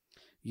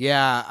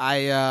 Yeah,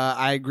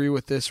 I agree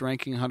with this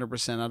ranking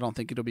 100%. I don't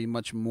think it'll be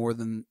much more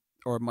than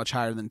or much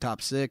higher than top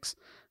 6.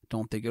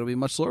 Don't think it'll be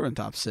much lower than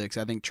top 6.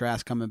 I think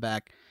Trask coming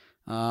back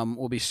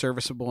will be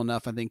serviceable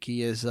enough. I think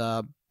he is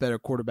a better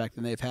quarterback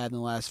than they've had in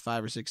the last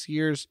 5 or 6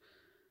 years.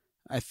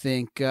 I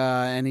think,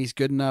 and he's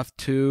good enough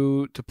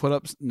to put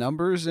up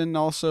numbers and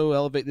also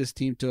elevate this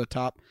team to a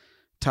top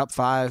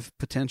 5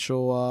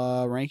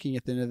 potential ranking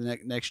at the end of the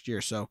next year.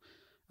 So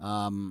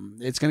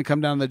it's going to come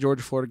down to the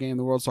Georgia-Florida game,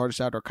 the world's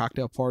largest outdoor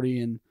cocktail party,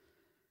 and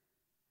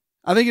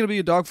I think it'll be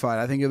a dogfight.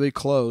 I think it'll be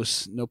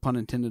close. No pun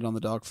intended on the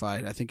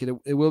dogfight. I think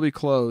it will be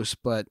close,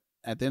 but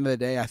at the end of the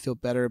day, I feel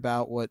better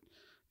about what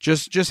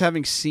just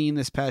having seen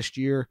this past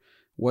year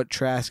what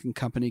Trask and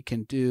company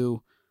can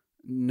do,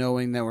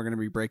 knowing that we're going to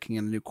be breaking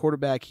in a new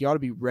quarterback. He ought to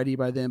be ready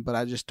by then, but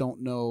I just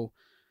don't know.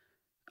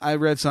 I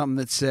read something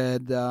that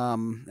said,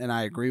 and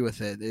I agree with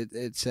it.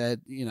 It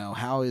said,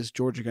 how is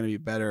Georgia going to be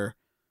better?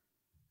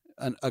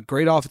 A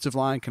great offensive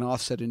line can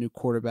offset a new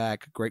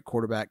quarterback. A great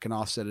quarterback can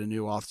offset a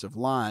new offensive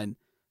line.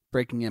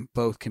 Breaking in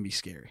both can be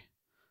scary.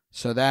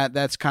 So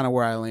that's kind of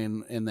where I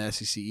land in the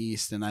SEC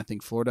East, and I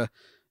think Florida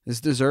is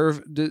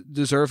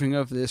deserving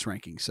of this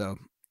ranking. So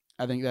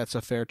I think that's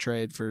a fair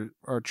trade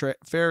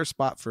fair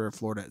spot for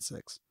Florida at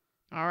 6.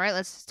 All right,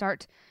 let's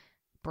start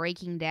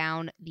breaking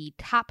down the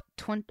top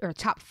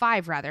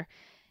 5 rather.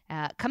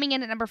 Coming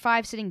in at number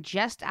 5, sitting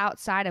just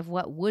outside of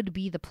what would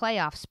be the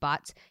playoff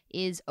spots,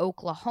 is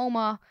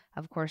Oklahoma.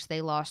 Of course,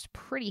 they lost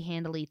pretty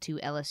handily to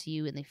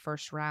LSU in the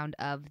first round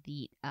of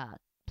the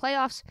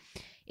playoffs.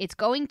 It's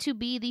going to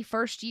be the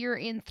first year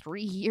in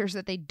 3 years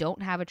that they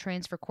don't have a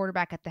transfer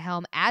quarterback at the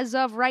helm as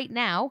of right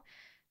now.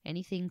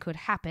 anything could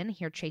happen.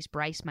 Here, Chase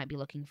Bryce might be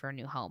looking for a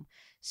new home.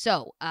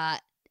 So,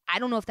 I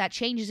don't know if that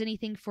changes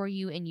anything for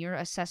you in your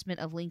assessment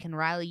of Lincoln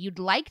Riley. You'd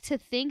like to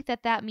think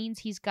that means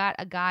he's got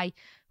a guy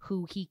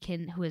who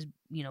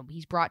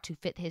he's brought to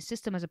fit his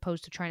system as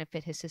opposed to trying to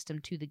fit his system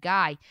to the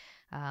guy.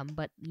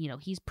 But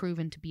he's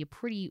proven to be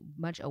pretty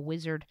much a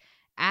wizard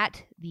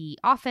at the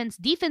offense.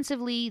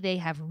 Defensively, they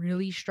have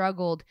really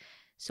struggled.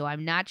 So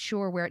I'm not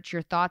sure what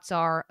your thoughts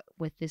are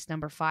with this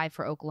number 5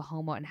 for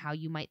Oklahoma and how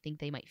you might think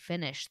they might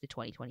finish the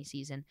 2020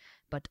 season.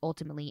 But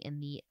ultimately,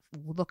 in the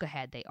look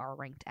ahead, they are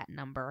ranked at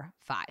number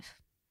 5.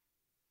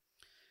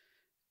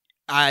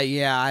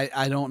 I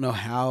don't know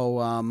how.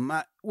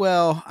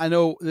 I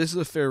know this is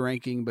a fair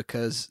ranking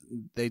because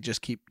they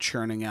just keep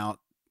churning out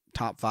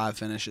top 5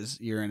 finishes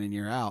year in and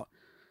year out.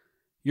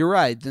 You're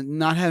right.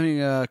 Not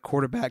having a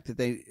quarterback that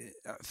they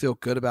feel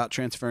good about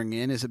transferring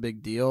in is a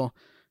big deal.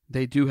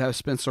 They do have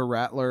Spencer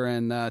Rattler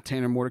and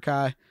Tanner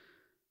Mordecai,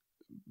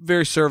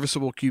 very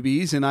serviceable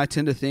QBs, and I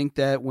tend to think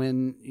that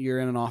when you're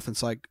in an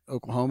offense like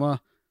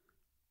Oklahoma,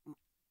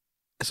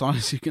 as long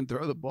as you can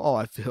throw the ball,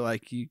 I feel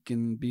like you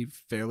can be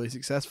fairly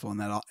successful in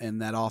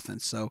that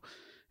offense. So,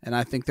 and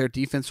I think their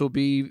defense will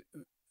be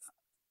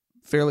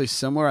fairly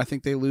similar. I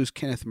think they lose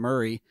Kenneth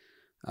Murray,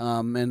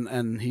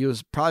 and he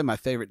was probably my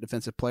favorite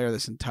defensive player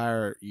this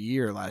entire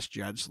year last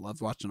year. I just loved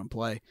watching him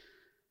play.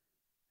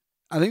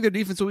 I think their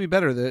defense will be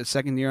better the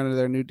second year under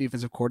their new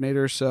defensive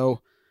coordinator.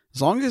 So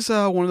as long as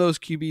one of those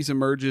QBs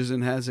emerges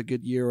and has a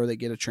good year or they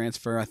get a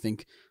transfer, I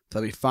think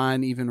they'll be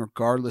fine. Even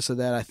regardless of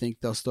that, I think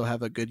they'll still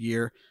have a good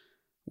year.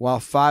 While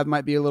 5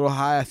 might be a little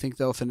high, I think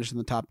they'll finish in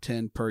the top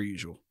 10 per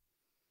usual.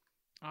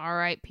 All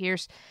right,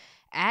 Pierce.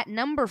 At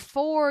number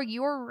 4,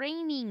 your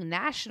reigning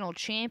national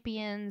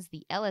champions,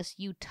 the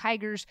LSU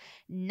Tigers.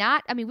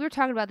 We were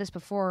talking about this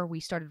before we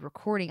started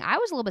recording. I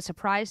was a little bit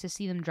surprised to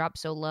see them drop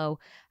so low.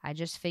 I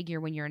just figure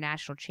when you're a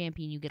national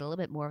champion, you get a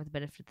little bit more of the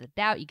benefit of the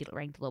doubt. You get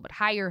ranked a little bit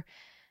higher.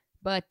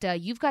 But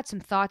you've got some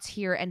thoughts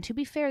here. And to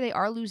be fair, they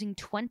are losing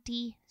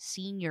 20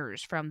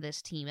 seniors from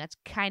this team. That's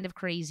kind of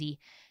crazy.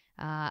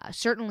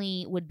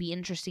 Certainly would be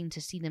interesting to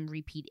see them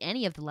repeat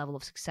any of the level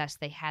of success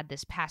they had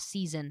this past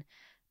season.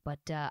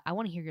 But I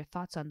want to hear your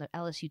thoughts on the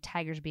LSU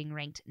Tigers being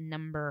ranked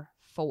number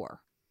 4.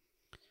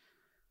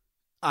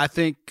 I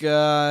think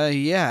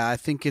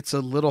it's a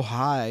little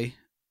high,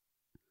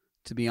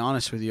 to be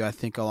honest with you. I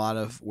think a lot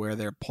of where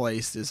they're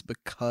placed is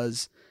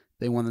because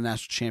they won the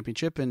national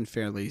championship, and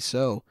fairly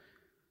so.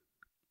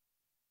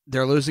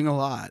 They're losing a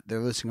lot.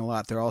 They're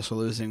also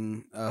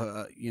losing,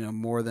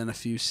 more than a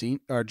few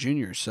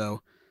juniors.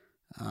 So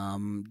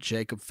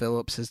Jacob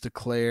Phillips has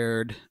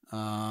declared.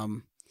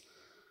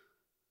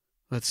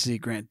 Let's see,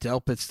 Grant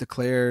Delpit's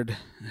declared,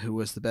 who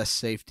was the best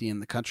safety in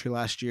the country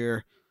last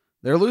year.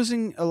 They're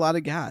losing a lot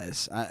of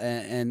guys,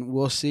 and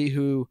we'll see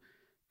who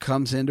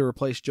comes in to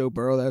replace Joe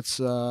Burrow. That's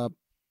very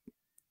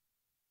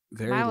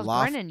Miles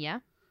Brennan,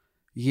 yeah.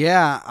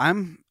 Yeah,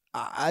 I'm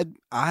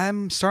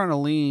starting to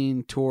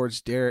lean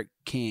towards Derek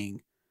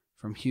King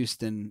from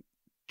Houston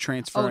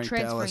transferring to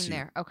LSU.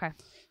 There, okay.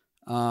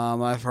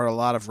 I've heard a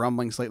lot of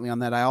rumblings lately on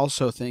that. I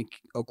also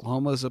think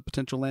Oklahoma is a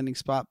potential landing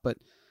spot, but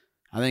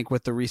I think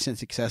with the recent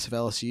success of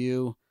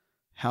LSU,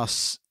 how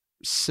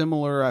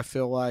similar I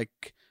feel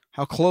like,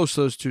 how close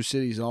those two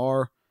cities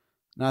are.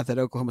 Not that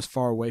Oklahoma's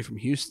far away from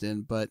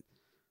Houston, but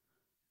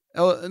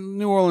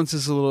New Orleans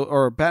is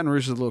Baton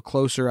Rouge is a little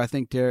closer. I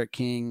think Derek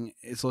King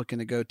is looking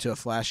to go to a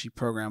flashy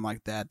program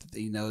like that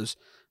he knows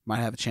might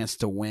have a chance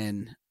to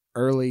win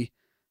early.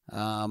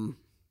 I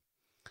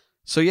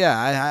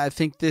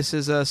think this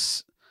is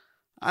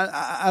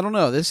I don't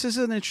know. This is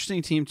an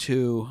interesting team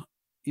too.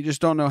 You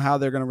just don't know how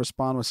they're going to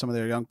respond with some of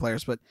their young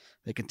players, but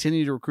they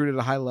continue to recruit at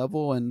a high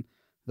level, and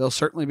they'll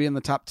certainly be in the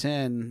top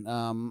 10,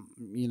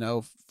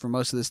 for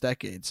most of this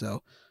decade.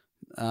 So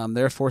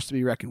they're a force to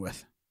be reckoned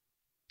with.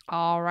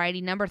 All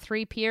righty, number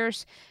 3,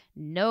 Pierce.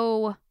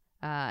 No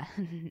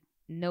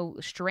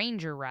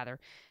stranger, rather,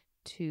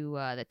 to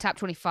the top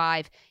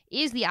 25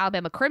 is the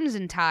Alabama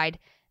Crimson Tide.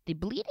 The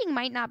bleeding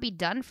might not be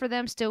done for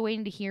them. Still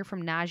waiting to hear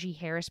from Najee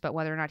Harris about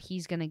whether or not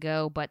he's going to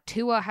go, but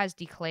Tua has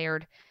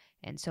declared.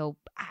 And so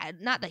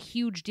not the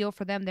huge deal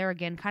for them. They're,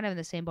 again, kind of in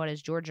the same boat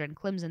as Georgia and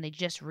Clemson. They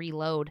just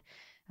reload,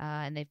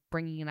 and they're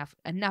bringing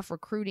enough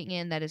recruiting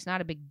in that it's not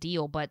a big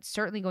deal, but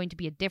certainly going to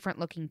be a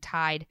different-looking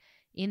Tide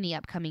in the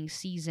upcoming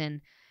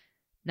season.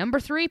 Number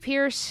 3,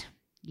 Pierce.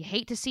 You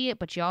hate to see it,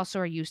 but you also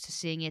are used to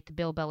seeing it. The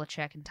Bill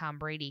Belichick and Tom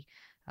Brady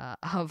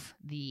of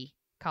the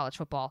college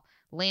football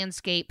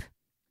landscape.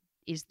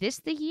 Is this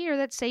the year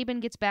that Saban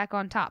gets back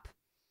on top?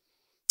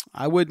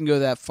 I wouldn't go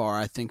that far.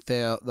 I think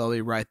they'll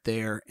be right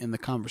there in the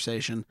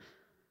conversation.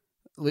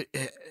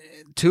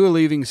 Tua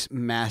leaving's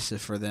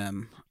massive for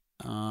them.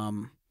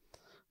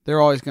 They're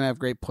always going to have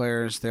great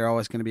players. They're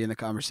always going to be in the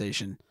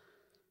conversation.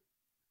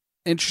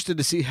 Interested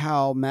to see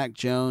how Mac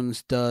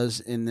Jones does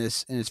in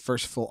his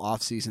first full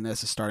offseason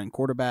as a starting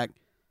quarterback.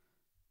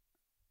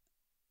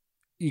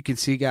 You can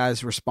see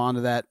guys respond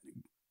to that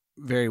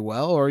very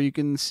well, or you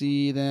can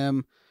see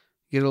them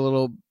get a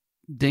little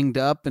dinged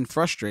up and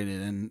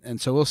frustrated,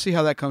 and so we'll see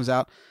how that comes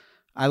out.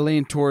 I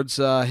lean towards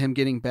him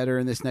getting better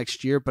in this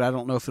next year, but I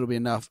don't know if it'll be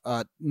enough.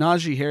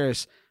 Najee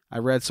Harris, I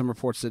read some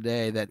reports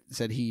today that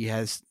said he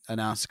has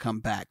announced to come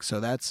back. So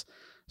that's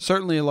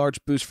certainly a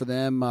large boost for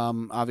them.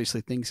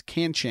 Obviously, things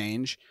can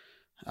change.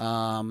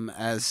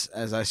 As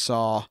I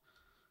saw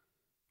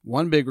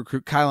one big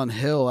recruit, Kylan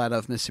Hill out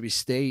of Mississippi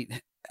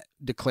State,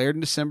 declared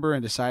in December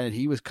and decided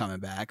he was coming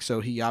back. So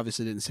he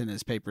obviously didn't send in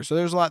his paper. So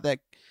there's a lot that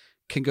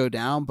can go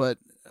down, but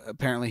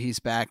apparently he's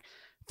back.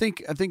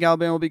 I think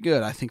Alabama will be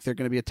good. I think they're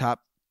going to be a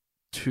top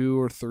 2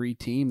 or 3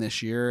 team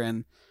this year,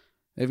 and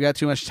they've got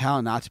too much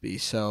talent not to be.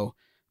 So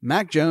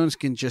Mac Jones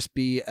can just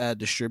be a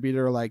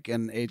distributor like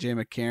an A.J.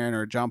 McCarron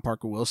or John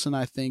Parker Wilson.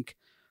 I think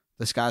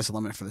the sky's the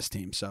limit for this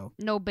team. So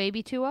no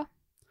baby Tua?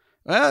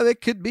 Well,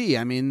 it could be.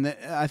 I mean,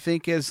 I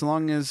think as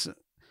long as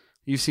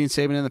you've seen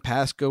Saban in the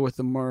past go with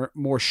the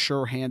more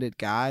sure-handed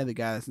guy, the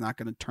guy that's not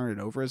going to turn it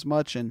over as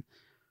much, and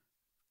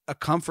a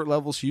comfort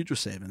level is huge with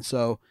Saban.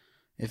 So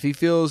if he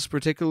feels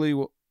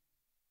particularly,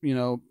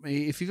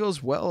 if he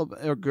feels well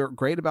or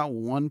great about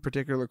one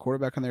particular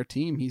quarterback on their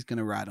team, he's going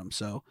to ride them.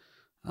 So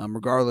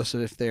regardless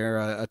of if they're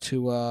a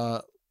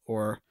Tua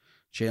or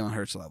Jalen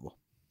Hurts level.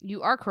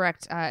 You are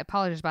correct. I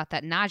apologize about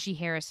that. Najee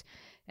Harris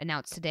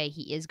announced today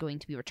he is going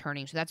to be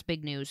returning. So that's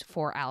big news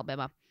for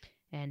Alabama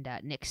and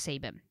Nick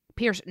Saban.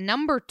 Pierce,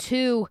 number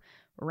 2,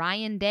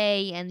 Ryan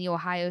Day and the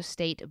Ohio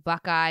State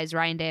Buckeyes.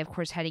 Ryan Day, of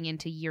course, heading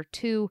into year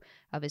 2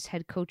 of his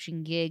head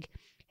coaching gig.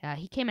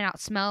 He came out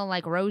smelling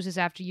like roses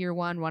after year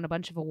 1, won a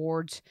bunch of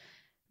awards.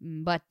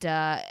 But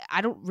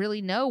I don't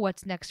really know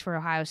what's next for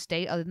Ohio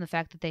State other than the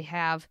fact that they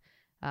have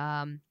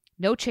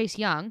no Chase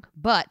Young,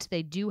 but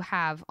they do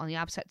have, on the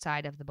opposite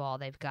side of the ball,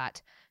 they've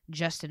got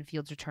Justin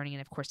Fields returning.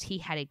 And, of course, he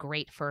had a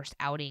great first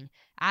outing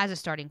as a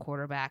starting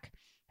quarterback.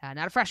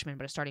 Not a freshman,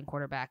 but a starting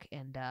quarterback.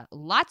 And I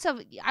want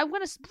to,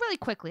 really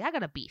quickly, I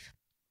got a beef.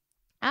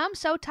 I'm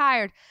so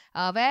tired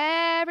of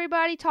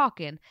everybody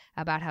talking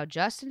about how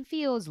Justin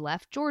Fields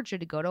left Georgia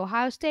to go to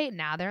Ohio State.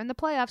 Now they're in the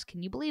playoffs.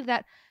 Can you believe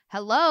that?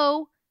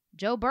 Hello?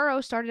 Joe Burrow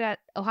started at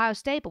Ohio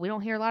State, but we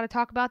don't hear a lot of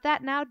talk about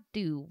that now,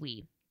 do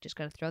we? Just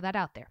got to throw that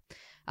out there.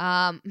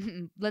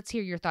 Let's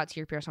hear your thoughts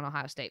here, Pierce, on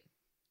Ohio State.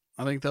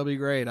 I think they'll be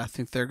great. I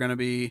think they're going to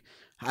be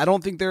 – I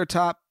don't think they're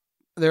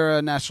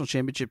a national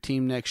championship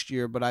team next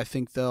year, but I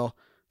think they'll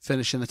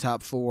finish in the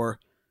top 4.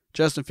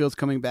 Justin Fields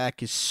coming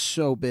back is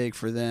so big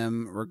for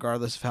them,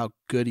 regardless of how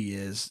good he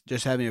is.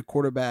 Just having a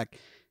quarterback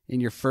in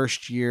your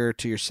first year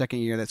to your second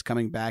year that's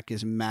coming back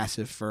is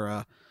massive for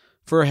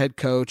a head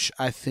coach.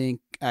 I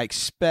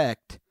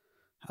expect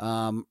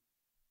Ohio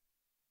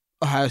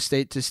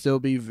State to still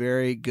be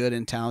very good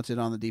and talented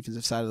on the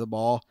defensive side of the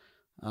ball.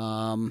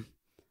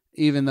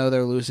 Even though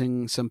they're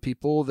losing some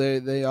people,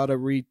 they ought to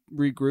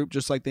regroup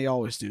just like they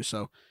always do.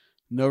 So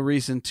no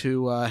reason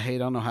to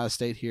hate on Ohio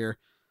State here.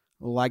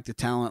 Like the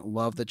talent,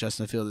 love that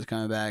Justin Fields is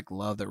coming back,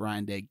 love that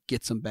Ryan Day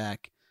gets him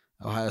back.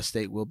 Ohio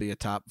State will be a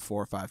top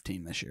 4 or 5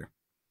 team this year.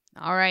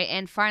 All right,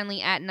 and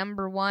finally at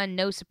number 1,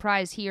 no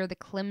surprise here, the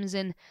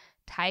Clemson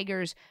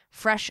Tigers,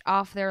 fresh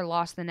off their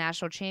loss to the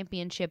national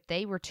championship.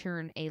 They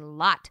return a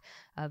lot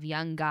of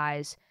young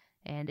guys,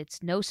 and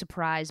it's no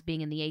surprise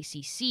being in the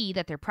ACC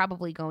that they're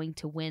probably going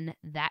to win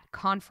that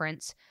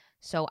conference.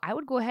 So I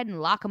would go ahead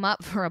and lock them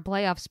up for a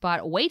playoff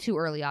spot. Way too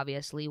early,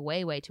 obviously.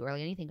 Way, way too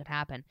early. Anything could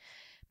happen.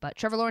 But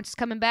Trevor Lawrence is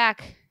coming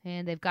back,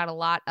 and they've got a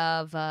lot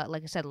of,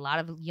 like I said, a lot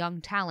of young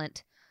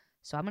talent.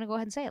 So I'm going to go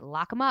ahead and say it.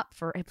 Lock them up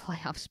for a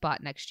playoff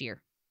spot next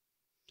year.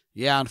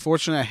 Yeah,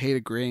 unfortunately, I hate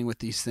agreeing with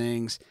these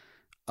things.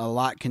 A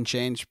lot can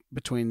change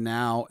between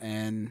now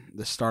and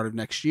the start of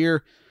next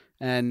year.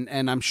 And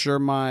I'm sure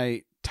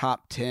my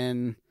top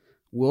 10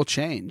 will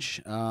change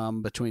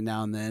between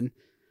now and then.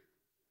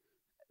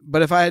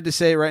 But if I had to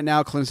say right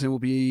now, Clemson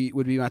would be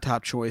my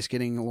top choice.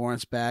 Getting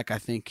Lawrence back, I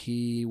think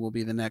he will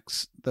be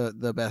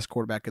the best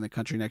quarterback in the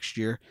country next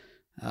year.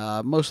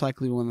 Most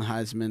likely win the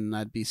Heisman.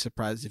 I'd be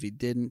surprised if he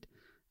didn't.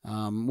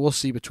 We'll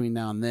see between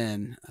now and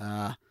then.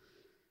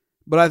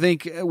 But I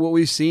think what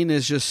we've seen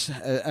is just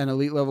an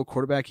elite level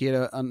quarterback. He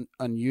had an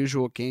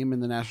unusual game in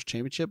the national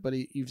championship, but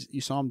you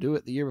saw him do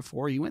it the year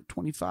before. He went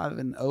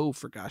 25-0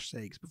 for gosh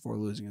sakes before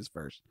losing his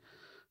first.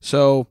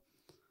 So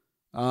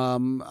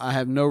I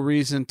have no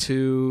reason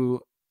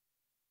to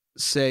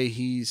say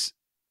he's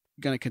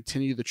going to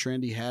continue the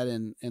trend he had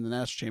in the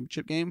national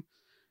championship game.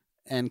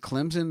 And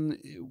Clemson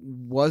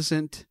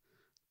wasn't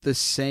the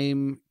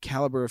same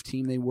caliber of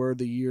team they were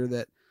the year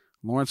that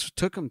Lawrence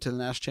took them to the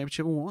national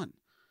championship and won.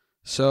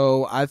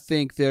 So I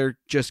think they're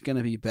just going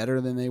to be better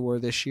than they were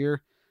this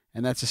year.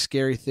 And that's a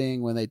scary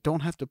thing when they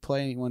don't have to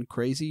play anyone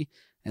crazy,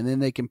 and then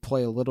they can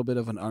play a little bit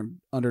of an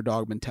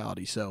underdog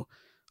mentality. So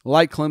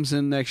like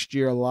Clemson next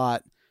year a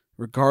lot,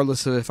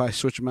 regardless of if I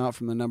switch them out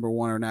from the number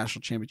 1 or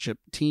national championship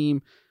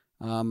team,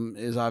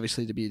 is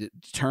obviously to be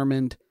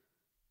determined.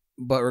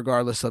 But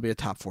regardless, they'll be a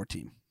top 4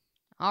 team.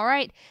 All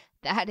right.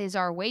 That is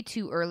our way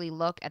too early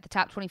look at the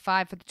top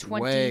 25 for the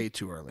 20. Way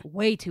too early.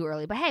 Way too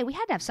early. But hey, we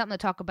had to have something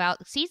to talk about.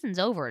 The season's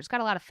over. It's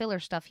got a lot of filler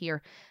stuff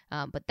here.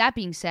 But that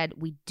being said,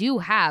 we do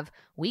have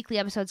weekly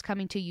episodes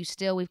coming to you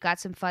still. We've got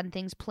some fun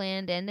things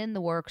planned and in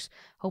the works.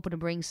 Hoping to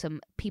bring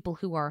some people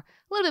who are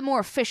a little bit more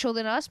official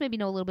than us, maybe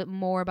know a little bit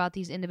more about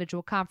these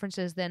individual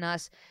conferences than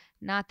us.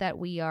 Not that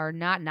we are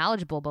not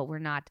knowledgeable, but we're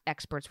not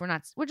experts.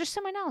 We're just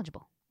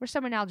semi-knowledgeable. We're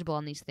semi-knowledgeable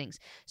on these things.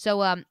 So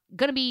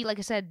going to be, like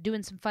I said,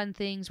 doing some fun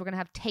things. We're going to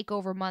have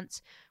takeover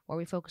months where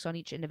we focus on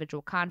each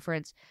individual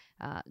conference.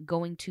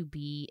 Going to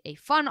be a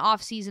fun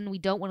off-season. We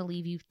don't want to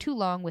leave you too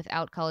long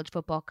without college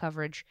football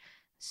coverage.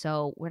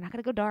 So we're not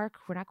going to go dark.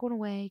 We're not going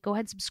away. Go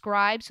ahead and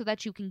subscribe so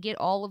that you can get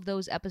all of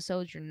those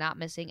episodes. You're not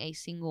missing a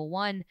single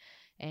one.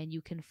 And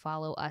you can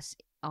follow us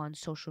on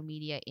social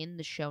media in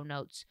the show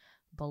notes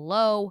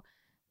below.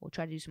 We'll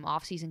try to do some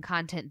off-season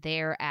content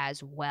there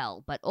as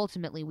well. But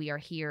ultimately, we are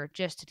here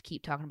just to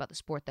keep talking about the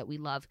sport that we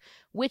love,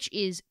 which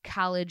is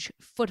college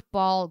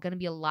football. Going to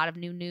be a lot of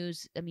new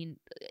news. I mean,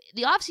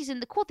 the off-season,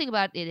 the cool thing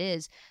about it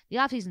is the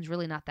off-season is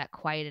really not that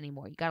quiet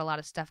anymore. You got a lot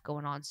of stuff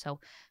going on. So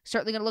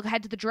certainly going to look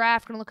ahead to the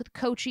draft, going to look at the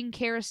coaching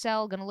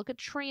carousel, going to look at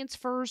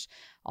transfers,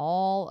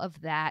 all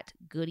of that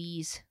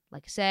goodies,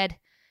 like I said,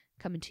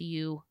 coming to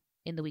you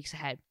in the weeks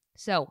ahead.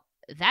 So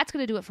that's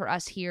going to do it for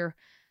us here.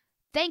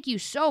 Thank you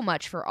so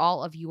much for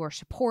all of your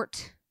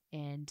support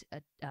and,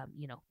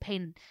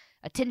 paying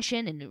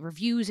attention and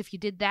reviews if you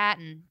did that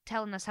and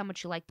telling us how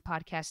much you like the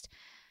podcast.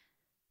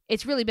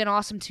 It's really been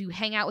awesome to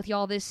hang out with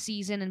y'all this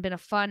season and been a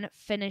fun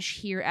finish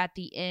here at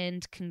the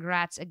end.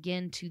 Congrats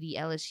again to the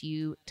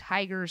LSU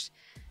Tigers.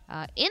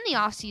 In the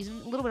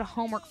offseason, a little bit of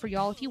homework for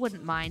y'all. If you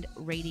wouldn't mind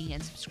rating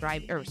and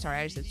subscribing,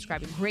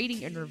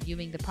 rating and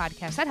reviewing the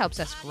podcast. That helps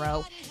us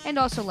grow and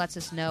also lets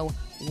us know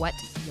what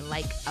you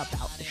like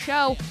about the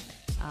show.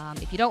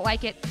 If you don't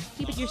like it,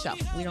 keep it to yourself.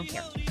 We don't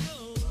care.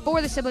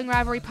 For the Sibling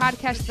Rivalry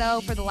podcast,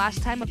 though, for the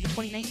last time of the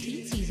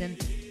 2019 season,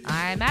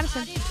 I'm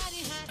Madison.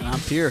 And I'm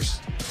Pierce.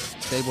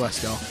 Stay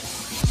blessed, y'all.